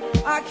take it.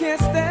 I can't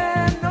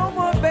stand no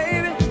more,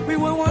 baby. We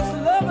were once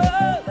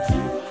lovers.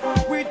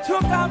 We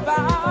took our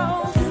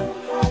vows,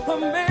 a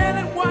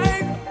man and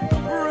wife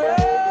forever.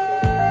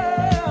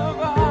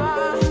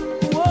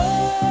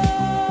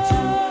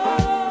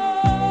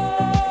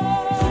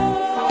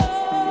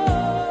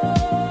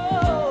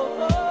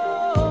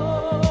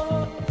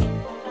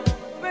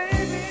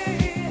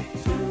 Baby,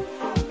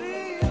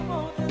 please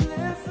won't you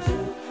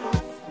listen?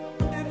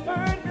 It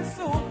hurt me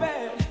so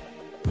bad,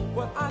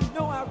 but I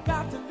know I've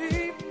got to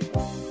leave.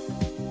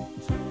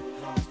 It's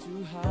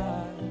too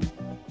hot.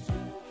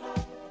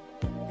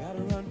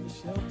 Gotta run for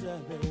shelter,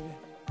 baby.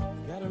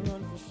 Gotta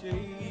run for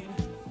shade.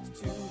 It's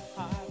too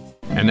hot.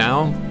 And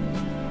now,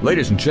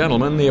 ladies and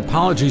gentlemen, the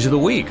apologies of the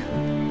week.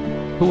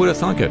 Who would have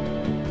thunk it?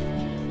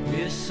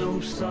 We're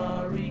so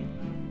sorry.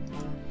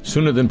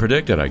 Sooner than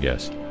predicted, I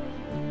guess.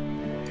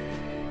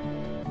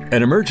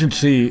 An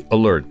emergency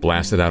alert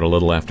blasted out a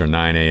little after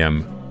 9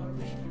 a.m.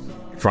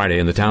 Friday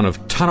in the town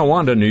of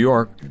Tonawanda, New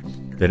York,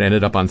 that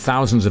ended up on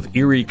thousands of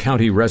Erie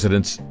County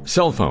residents'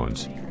 cell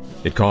phones.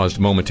 It caused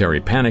momentary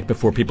panic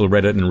before people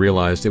read it and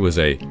realized it was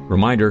a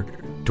reminder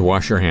to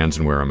wash your hands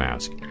and wear a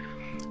mask.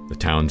 The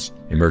town's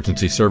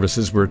emergency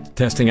services were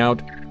testing out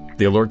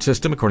the alert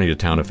system, according to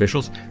town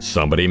officials.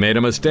 Somebody made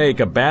a mistake,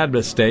 a bad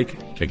mistake,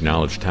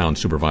 acknowledged town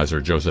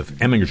supervisor Joseph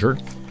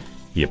Eminger.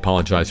 He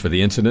apologized for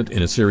the incident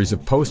in a series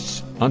of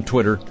posts on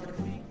Twitter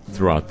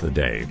throughout the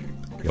day.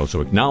 He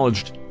also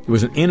acknowledged it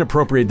was an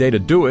inappropriate day to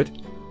do it,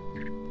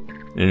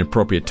 an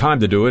inappropriate time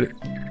to do it.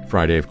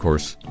 Friday, of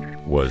course,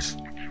 was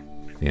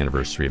the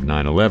anniversary of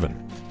 9/11.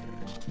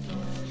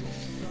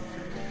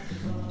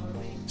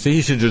 See,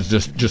 he should have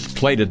just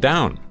played it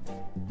down.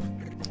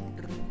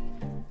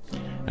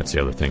 That's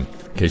the other thing.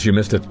 In case you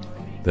missed it,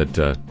 that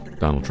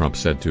Donald Trump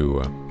said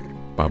to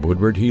Bob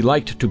Woodward, he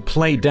liked to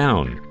play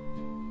down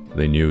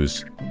the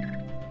news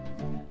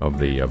of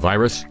the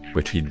virus,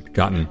 which he'd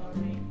gotten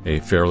a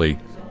fairly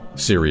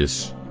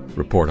serious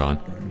report on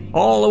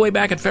all the way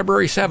back at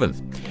February 7th.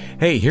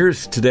 Hey,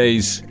 here's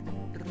today's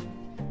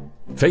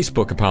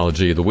Facebook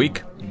apology of the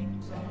week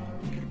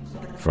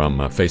from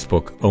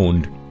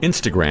Facebook-owned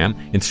Instagram.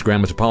 Instagram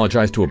has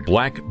apologized to a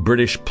black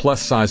British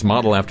plus-size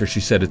model after she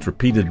said its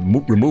repeated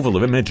removal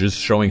of images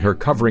showing her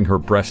covering her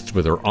breasts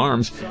with her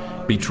arms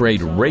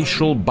betrayed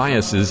racial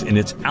biases in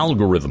its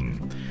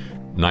algorithm.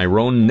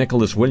 Nyrone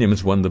Nicholas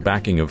Williams won the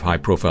backing of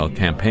high-profile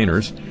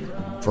campaigners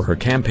for her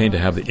campaign to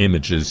have the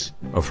images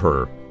of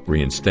her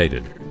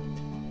reinstated.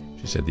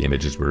 She said the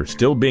images were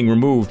still being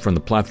removed from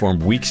the platform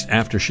weeks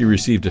after she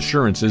received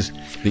assurances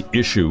the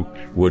issue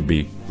would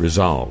be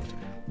resolved.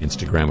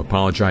 Instagram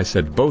apologized,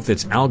 said both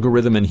its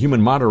algorithm and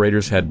human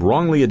moderators had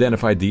wrongly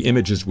identified the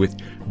images with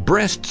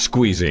breast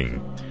squeezing,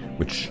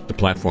 which the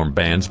platform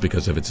bans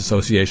because of its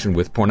association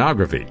with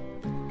pornography.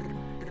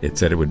 It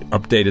said it would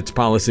update its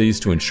policies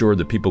to ensure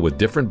that people with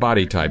different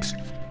body types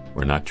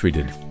were not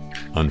treated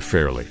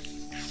unfairly.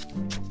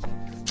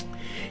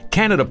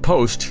 Canada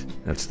Post,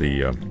 that's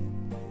the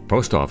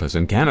post office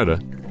in Canada,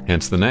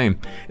 hence the name,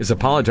 is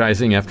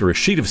apologizing after a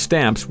sheet of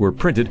stamps were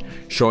printed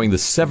showing the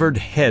severed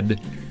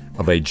head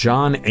of a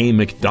John A.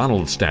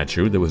 Macdonald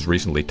statue that was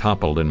recently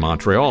toppled in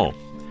Montreal.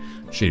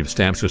 A sheet of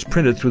stamps was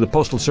printed through the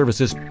Postal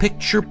Service's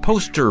picture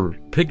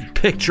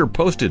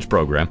postage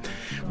program,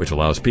 which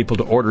allows people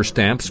to order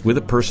stamps with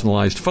a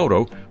personalized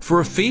photo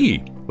for a fee.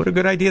 What a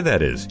good idea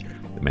that is.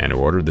 The man who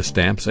ordered the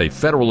stamps, a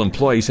federal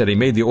employee, said he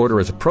made the order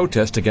as a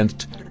protest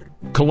against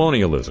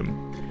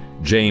colonialism.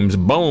 James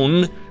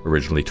Bone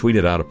originally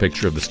tweeted out a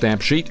picture of the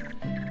stamp sheet,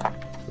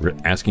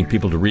 asking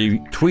people to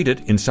retweet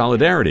it in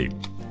solidarity.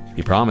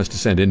 He promised to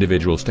send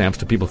individual stamps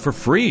to people for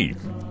free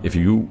if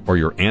you or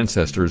your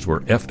ancestors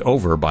were effed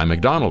over by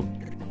McDonald.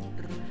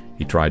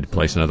 He tried to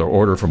place another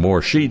order for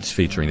more sheets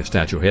featuring the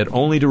statue head,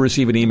 only to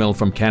receive an email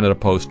from Canada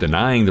Post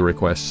denying the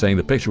request, saying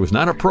the picture was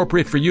not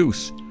appropriate for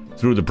use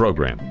through the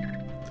program.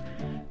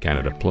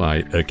 Canada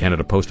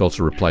Post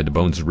also replied to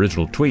Bone's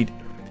original tweet,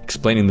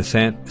 explaining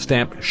the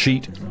stamp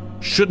sheet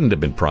shouldn't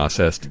have been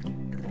processed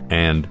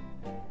and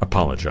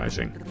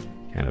apologizing.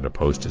 Canada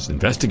Post is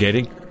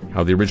investigating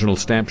how the original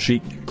stamp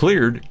sheet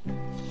cleared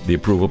the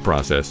approval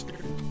process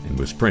and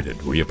was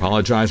printed. We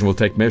apologize and will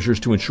take measures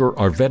to ensure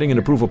our vetting and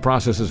approval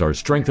processes are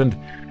strengthened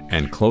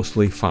and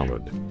closely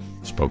followed,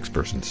 the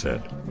spokesperson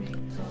said.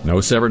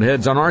 No severed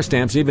heads on our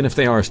stamps, even if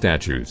they are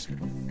statues.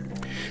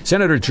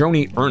 Senator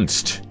Joni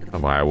Ernst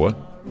of Iowa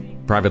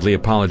privately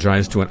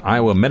apologized to an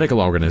Iowa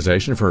medical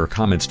organization for her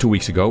comments 2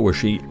 weeks ago where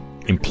she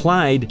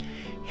implied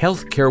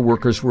healthcare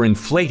workers were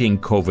inflating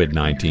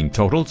COVID-19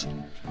 totals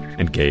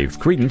and gave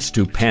credence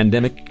to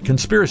pandemic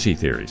conspiracy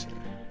theories.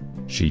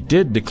 She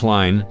did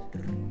decline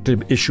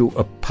to issue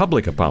a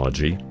public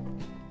apology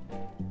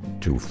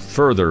to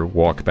further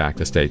walk back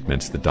the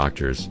statements the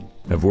doctors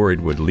have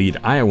worried would lead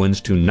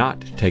Iowans to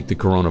not take the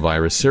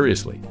coronavirus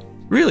seriously.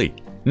 Really?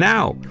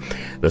 Now?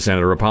 The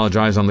senator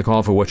apologized on the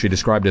call for what she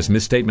described as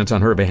misstatements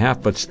on her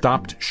behalf, but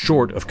stopped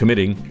short of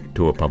committing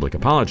to a public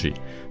apology,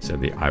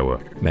 said the Iowa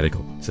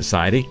Medical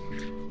Society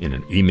in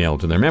an email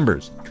to their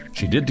members.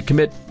 She did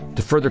commit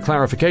to further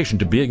clarification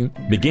to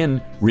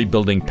begin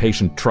rebuilding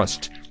patient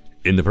trust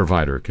in the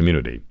provider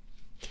community.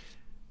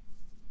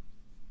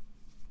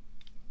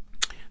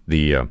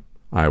 The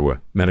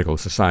Iowa Medical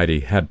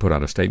Society had put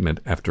out a statement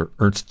after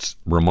Ernst's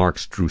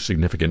remarks drew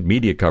significant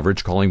media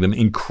coverage, calling them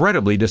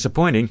incredibly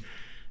disappointing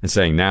and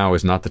saying now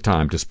is not the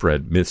time to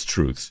spread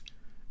mistruths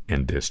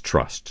and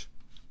distrust.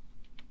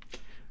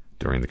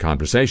 During the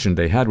conversation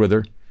they had with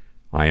her,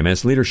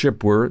 IMS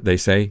leadership were, they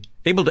say,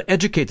 able to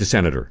educate the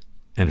senator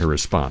and her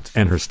staff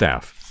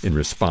in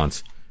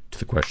response to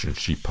the questions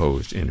she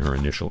posed in her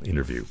initial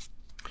interview.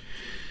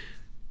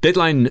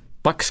 Dateline,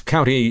 Bucks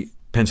County,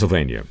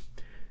 Pennsylvania.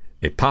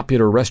 A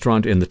popular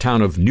restaurant in the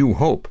town of New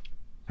Hope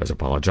has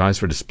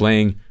apologized for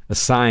displaying a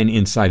sign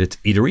inside its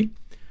eatery.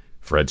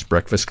 Fred's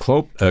Breakfast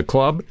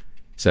Club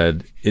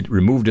said it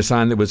removed a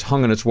sign that was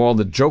hung on its wall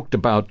that joked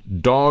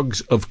about dogs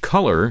of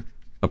color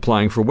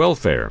applying for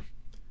welfare.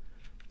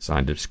 The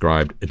sign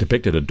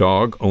depicted a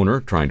dog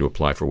owner trying to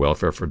apply for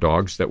welfare for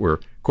dogs that were,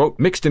 quote,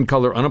 mixed in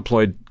color,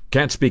 unemployed,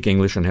 can't speak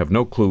English, and have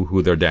no clue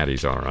who their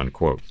daddies are,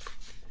 unquote.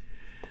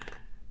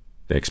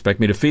 They expect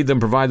me to feed them,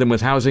 provide them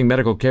with housing,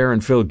 medical care,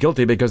 and feel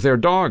guilty because they're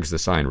dogs, the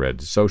sign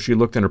read. So she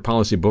looked in her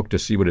policy book to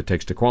see what it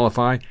takes to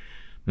qualify.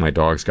 My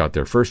dogs got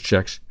their first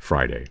checks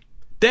Friday.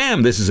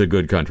 Damn, this is a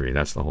good country.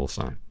 That's the whole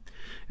sign.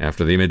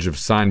 After the image of the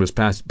sign was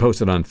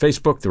posted on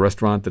Facebook, the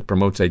restaurant that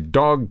promotes a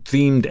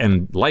dog-themed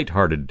and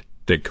lighthearted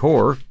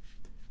decor,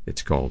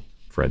 it's called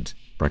Fred's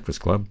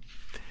Breakfast Club,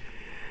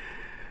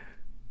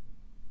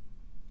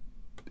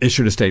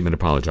 issued a statement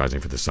apologizing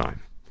for the sign.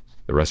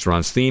 The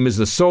restaurant's theme is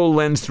the sole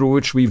lens through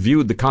which we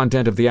viewed the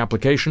content of the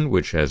application,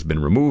 which has been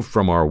removed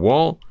from our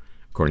wall.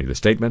 According to the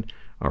statement,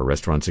 our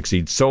restaurant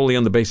succeeds solely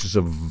on the basis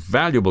of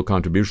valuable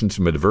contributions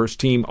from a diverse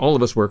team. All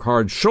of us work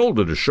hard,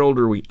 shoulder to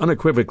shoulder. We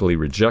unequivocally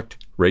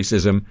reject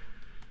racism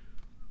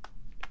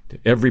to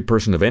every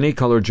person of any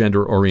color,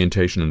 gender,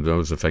 orientation, and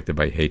those affected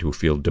by hate who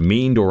feel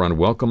demeaned or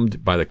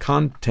unwelcomed by the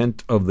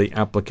content of the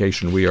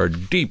application. We are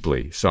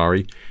deeply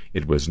sorry.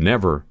 It was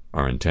never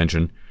our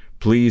intention.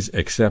 Please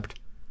accept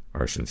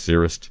our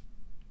sincerest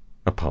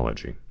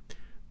apology.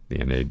 The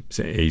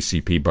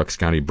NAACP Bucks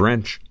County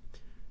branch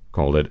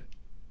called it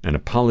an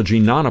apology,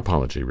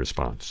 non-apology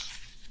response.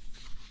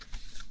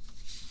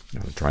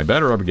 Now, try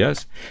better, I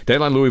guess.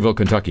 Dateline, Louisville,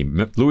 Kentucky.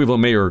 Louisville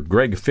Mayor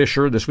Greg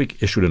Fisher this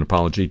week issued an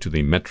apology to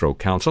the Metro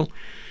Council.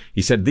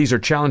 He said, "These are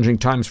challenging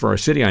times for our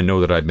city. I know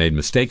that I've made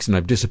mistakes and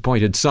I've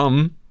disappointed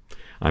some.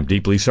 I'm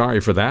deeply sorry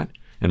for that.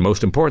 And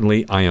most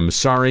importantly, I am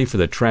sorry for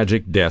the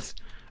tragic death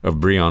of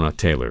Breonna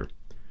Taylor."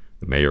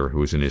 The mayor,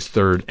 who is in his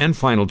third and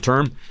final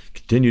term,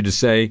 continued to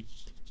say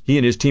he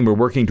and his team are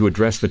working to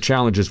address the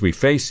challenges we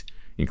face,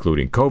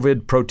 including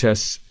COVID,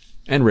 protests,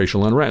 and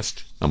racial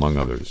unrest, among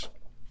others.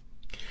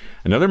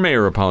 Another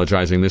mayor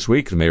apologizing this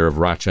week, the mayor of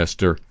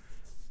Rochester,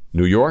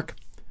 New York.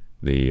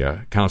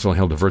 The council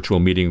held a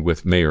virtual meeting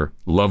with Mayor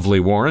Lovely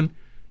Warren,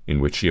 in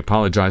which she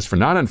apologized for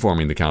not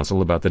informing the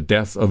council about the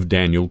death of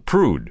Daniel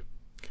Prude.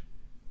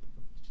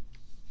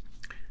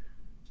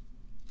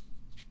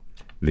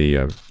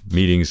 The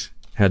meetings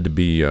had to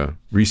be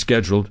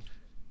rescheduled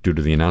due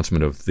to the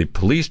announcement of the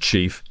police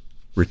chief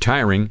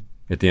retiring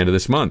at the end of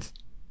this month.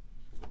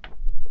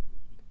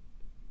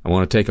 I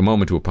want to take a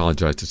moment to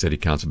apologize to City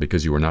Council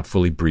because you were not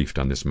fully briefed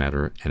on this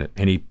matter and at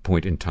any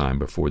point in time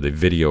before the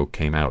video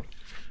came out.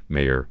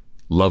 Mayor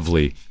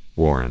Lovely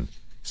Warren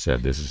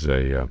said this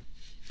is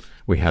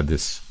we had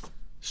this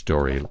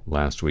story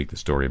last week, the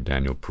story of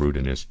Daniel Prude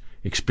and his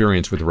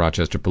experience with the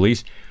Rochester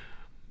police.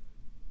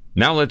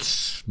 Now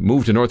let's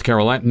move to North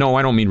Carolina. No,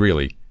 I don't mean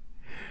really.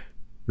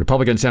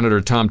 Republican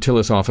Senator Tom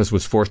Tillis' office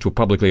was forced to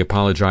publicly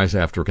apologize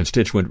after a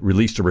constituent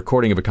released a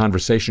recording of a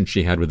conversation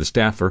she had with a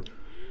staffer.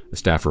 The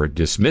staffer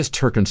dismissed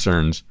her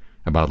concerns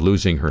about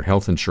losing her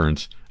health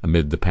insurance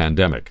amid the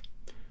pandemic.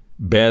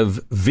 Bev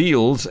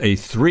Veals, a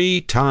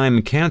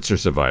 3-time cancer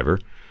survivor,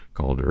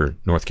 called her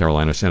North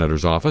Carolina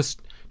senator's office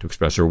to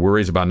express her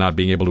worries about not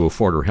being able to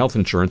afford her health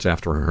insurance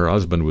after her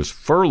husband was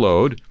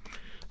furloughed.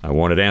 "I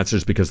wanted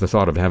answers because the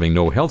thought of having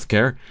no health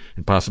care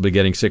and possibly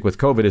getting sick with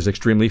COVID is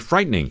extremely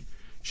frightening,"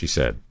 she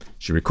said.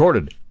 She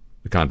recorded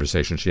the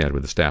conversation she had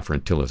with the staffer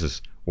in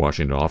Tillis'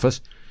 Washington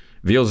office.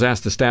 Veals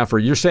asked the staffer,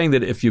 "You're saying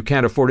that if you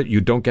can't afford it, you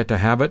don't get to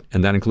have it,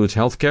 and that includes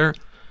health care?"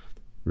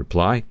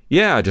 Reply,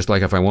 "Yeah, just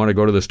like if I want to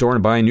go to the store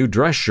and buy a new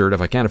dress shirt. If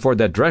I can't afford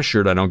that dress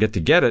shirt, I don't get to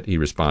get it," he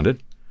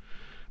responded.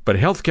 "But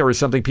health care is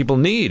something people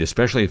need,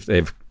 especially if they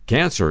have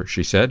cancer,"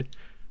 she said.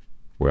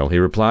 "Well," he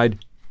replied,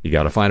 "you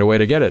got to find a way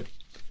to get it."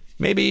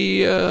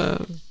 maybe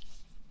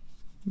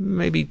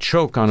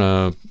choke on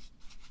a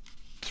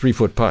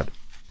 3-foot putt.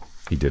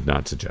 He did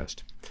not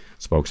suggest.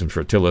 Spokesman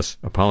for Tillis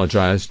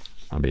apologized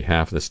on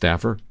behalf of the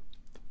staffer,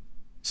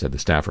 said the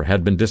staffer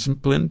had been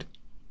disciplined.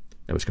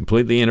 It was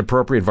completely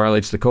inappropriate,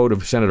 violates the code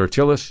of Senator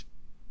Tillis,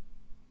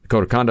 the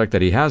code of conduct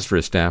that he has for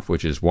his staff,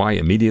 which is why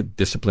immediate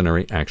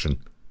disciplinary action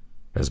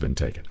has been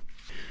taken.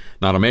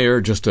 Not a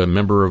mayor, just a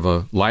member of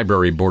a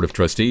library board of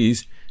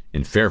trustees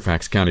in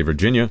Fairfax County,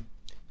 Virginia,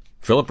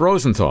 Philip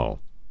Rosenthal.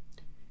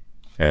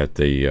 At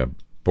the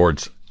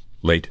board's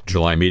late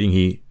July meeting,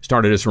 he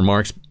started his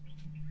remarks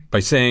by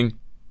saying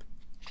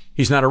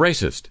he's not a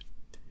racist.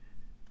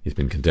 He's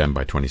been condemned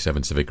by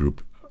 27 civic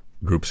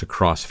groups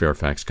across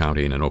Fairfax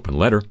County in an open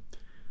letter.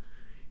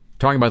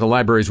 Talking about the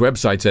library's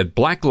website, said,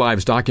 Black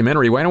Lives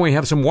documentary, why don't we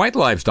have some White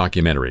Lives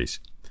documentaries?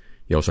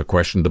 He also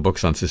questioned the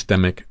books on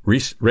systemic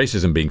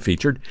racism being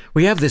featured.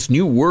 We have this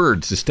new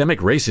word, systemic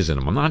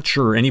racism. I'm not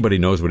sure anybody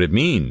knows what it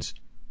means,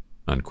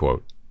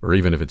 unquote, or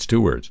even if it's 2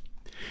 words.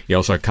 He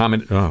also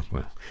commented,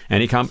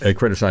 he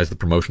criticized the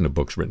promotion of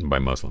books written by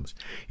Muslims.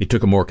 He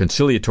took a more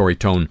conciliatory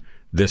tone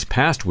this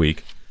past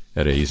week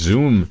at a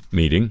Zoom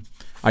meeting.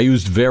 I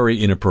used very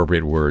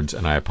inappropriate words,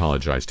 and I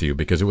apologize to you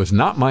because it was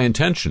not my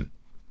intention.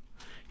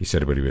 He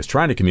said what he was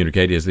trying to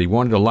communicate is that he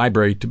wanted a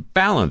library to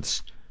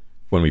balance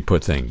when we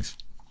put things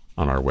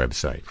on our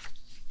website.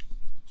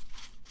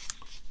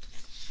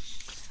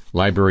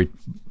 Library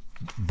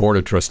Board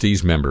of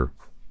Trustees member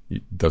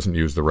doesn't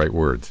use the right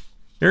words.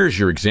 There's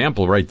your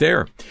example right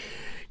there.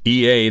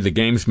 EA, the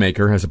games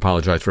maker, has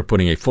apologized for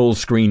putting a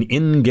full-screen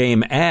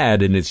in-game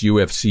ad in its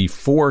UFC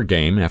 4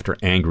 game after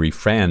angry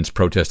fans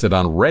protested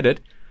on Reddit.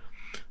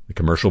 The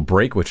commercial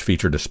break, which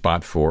featured a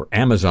spot for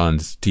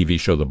Amazon's TV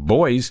show The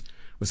Boys,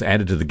 was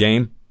added to the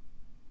game,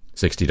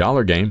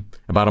 $60 game,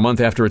 about a month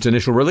after its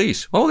initial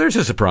release. Oh, there's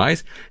a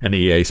surprise. An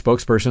EA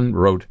spokesperson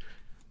wrote,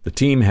 the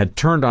team had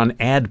turned on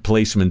ad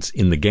placements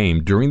in the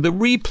game during the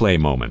replay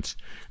moments.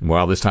 And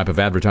while this type of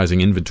advertising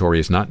inventory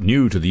is not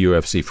new to the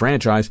UFC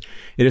franchise,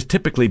 it has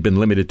typically been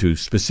limited to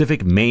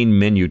specific main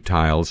menu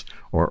tiles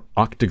or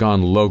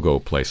octagon logo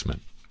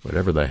placement,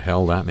 whatever the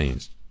hell that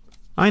means.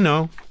 I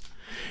know.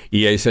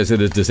 EA says it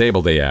has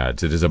disabled the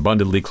ads. It is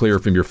abundantly clear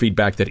from your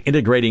feedback that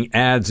integrating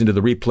ads into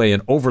the replay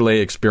and overlay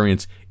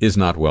experience is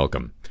not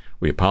welcome.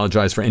 We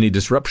apologize for any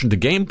disruption to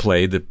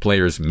gameplay that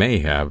players may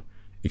have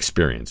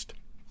experienced.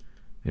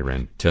 They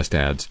ran test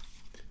ads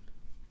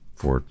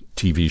for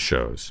TV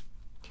shows.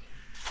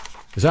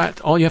 Is that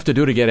all you have to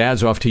do to get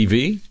ads off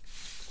TV?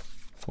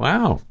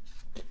 Wow.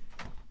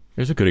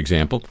 Here's a good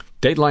example.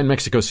 Dateline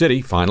Mexico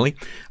City, finally,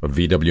 a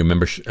VW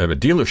a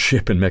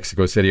dealership in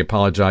Mexico City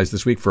apologized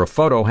this week for a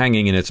photo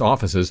hanging in its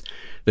offices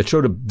that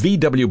showed a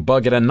VW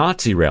bug at a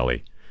Nazi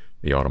rally.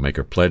 The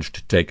automaker pledged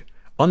to take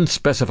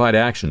unspecified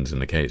actions in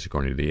the case,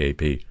 according to the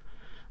AP.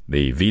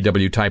 The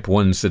VW Type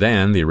 1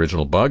 sedan, the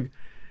original bug,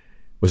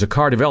 was a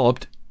car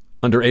developed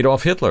under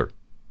Adolf Hitler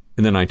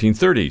in the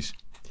 1930s.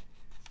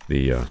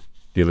 The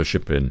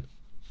dealership in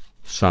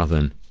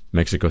southern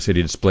Mexico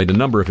City displayed a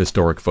number of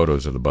historic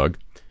photos of the bug,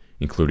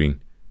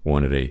 including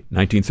one at a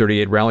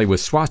 1938 rally with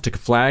swastika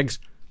flags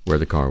where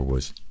the car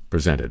was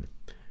presented.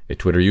 A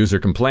Twitter user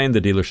complained.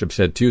 The dealership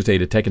said Tuesday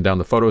it had taken down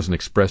the photos and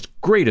expressed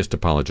greatest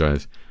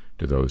apologies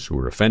to those who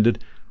were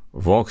offended.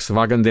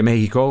 Volkswagen de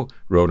Mexico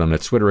wrote on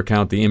its Twitter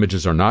account, the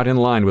images are not in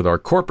line with our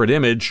corporate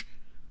image,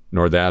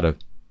 nor that of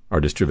our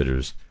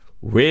distributors.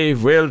 We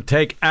will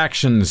take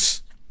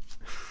actions.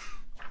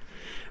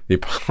 The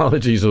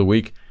apologies of the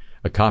week,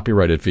 a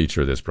copyrighted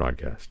feature of this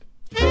broadcast.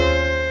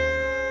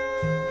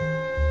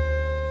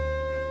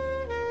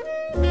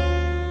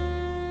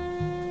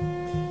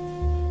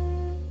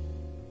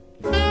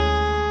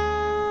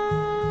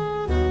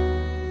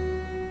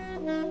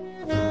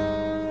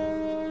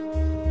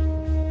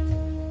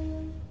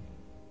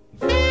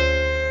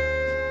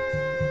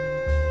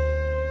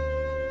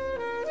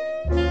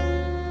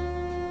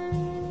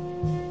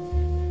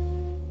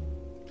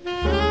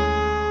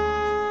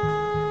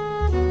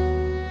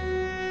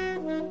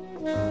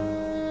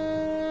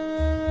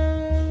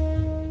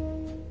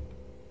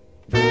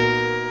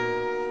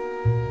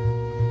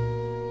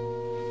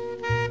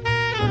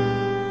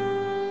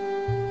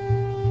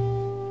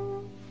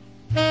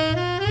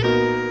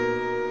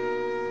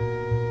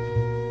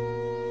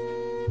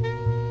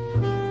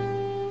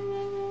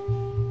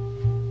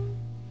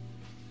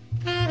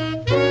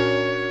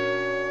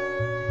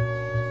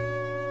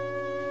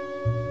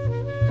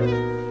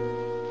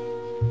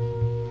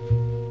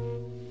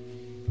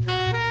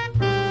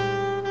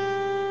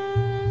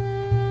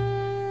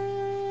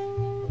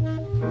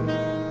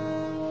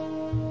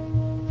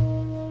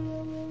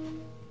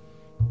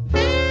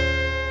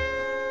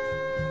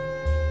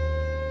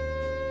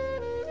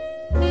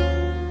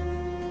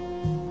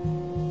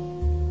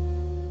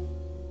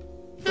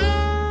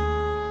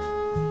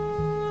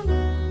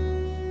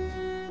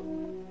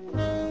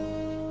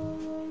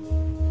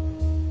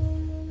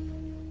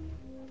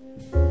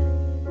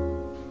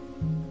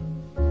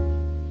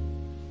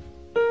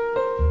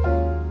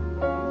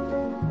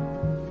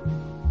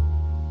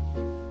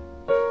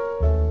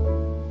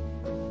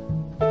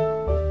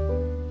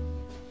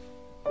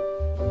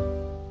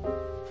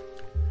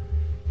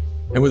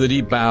 And with a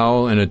deep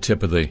bow and a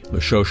tip of the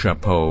show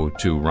chapeau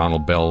to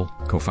Ronald Bell,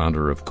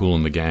 co-founder of Kool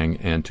and the Gang,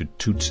 and to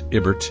Toots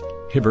Hibbert,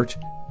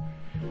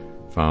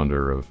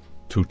 founder of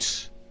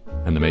Toots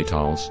and the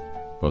Maytals,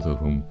 both of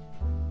whom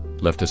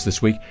left us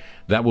this week.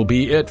 That will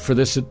be it for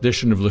this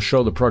edition of the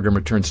show. The program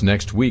returns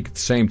next week at the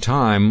same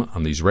time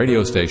on these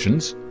radio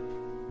stations.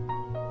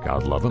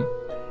 God love them.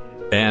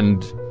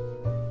 And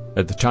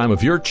at the time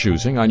of your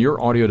choosing on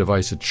your audio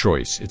device of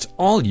choice. It's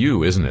all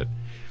you, isn't it?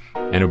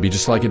 And it would be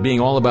just like it being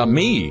all about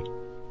me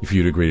if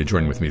you'd agree to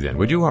join with me then.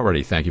 Would you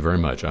already? Thank you very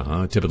much.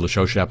 Tip of the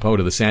show chapeau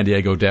to the San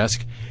Diego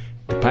desk,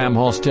 to Pam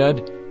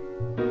Halstead,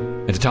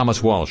 and to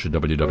Thomas Walsh at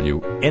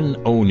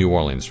WWNO New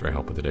Orleans for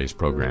help with today's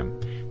program.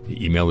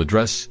 The email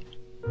address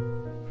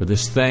for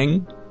this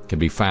thing can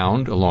be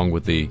found along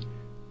with the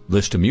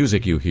list of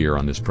music you hear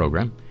on this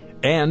program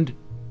and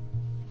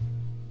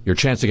your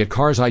chance to get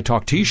Cars I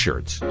Talk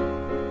t-shirts.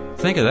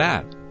 Think of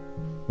that.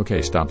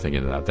 Okay, stop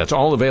thinking of that. That's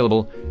all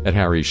available at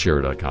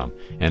harryshearer.com.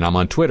 And I'm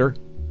on Twitter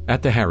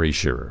at the Harry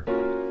Shearer.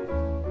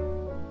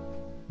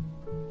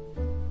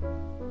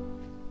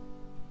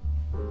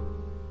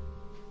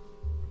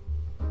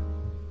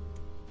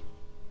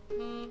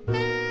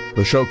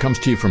 The show comes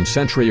to you from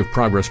Century of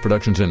Progress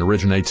Productions and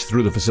originates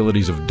through the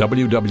facilities of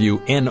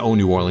WWNO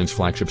New Orleans,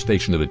 flagship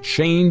station of the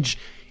Change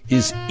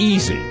is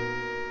Easy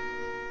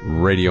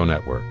radio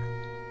network.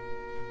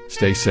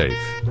 Stay safe.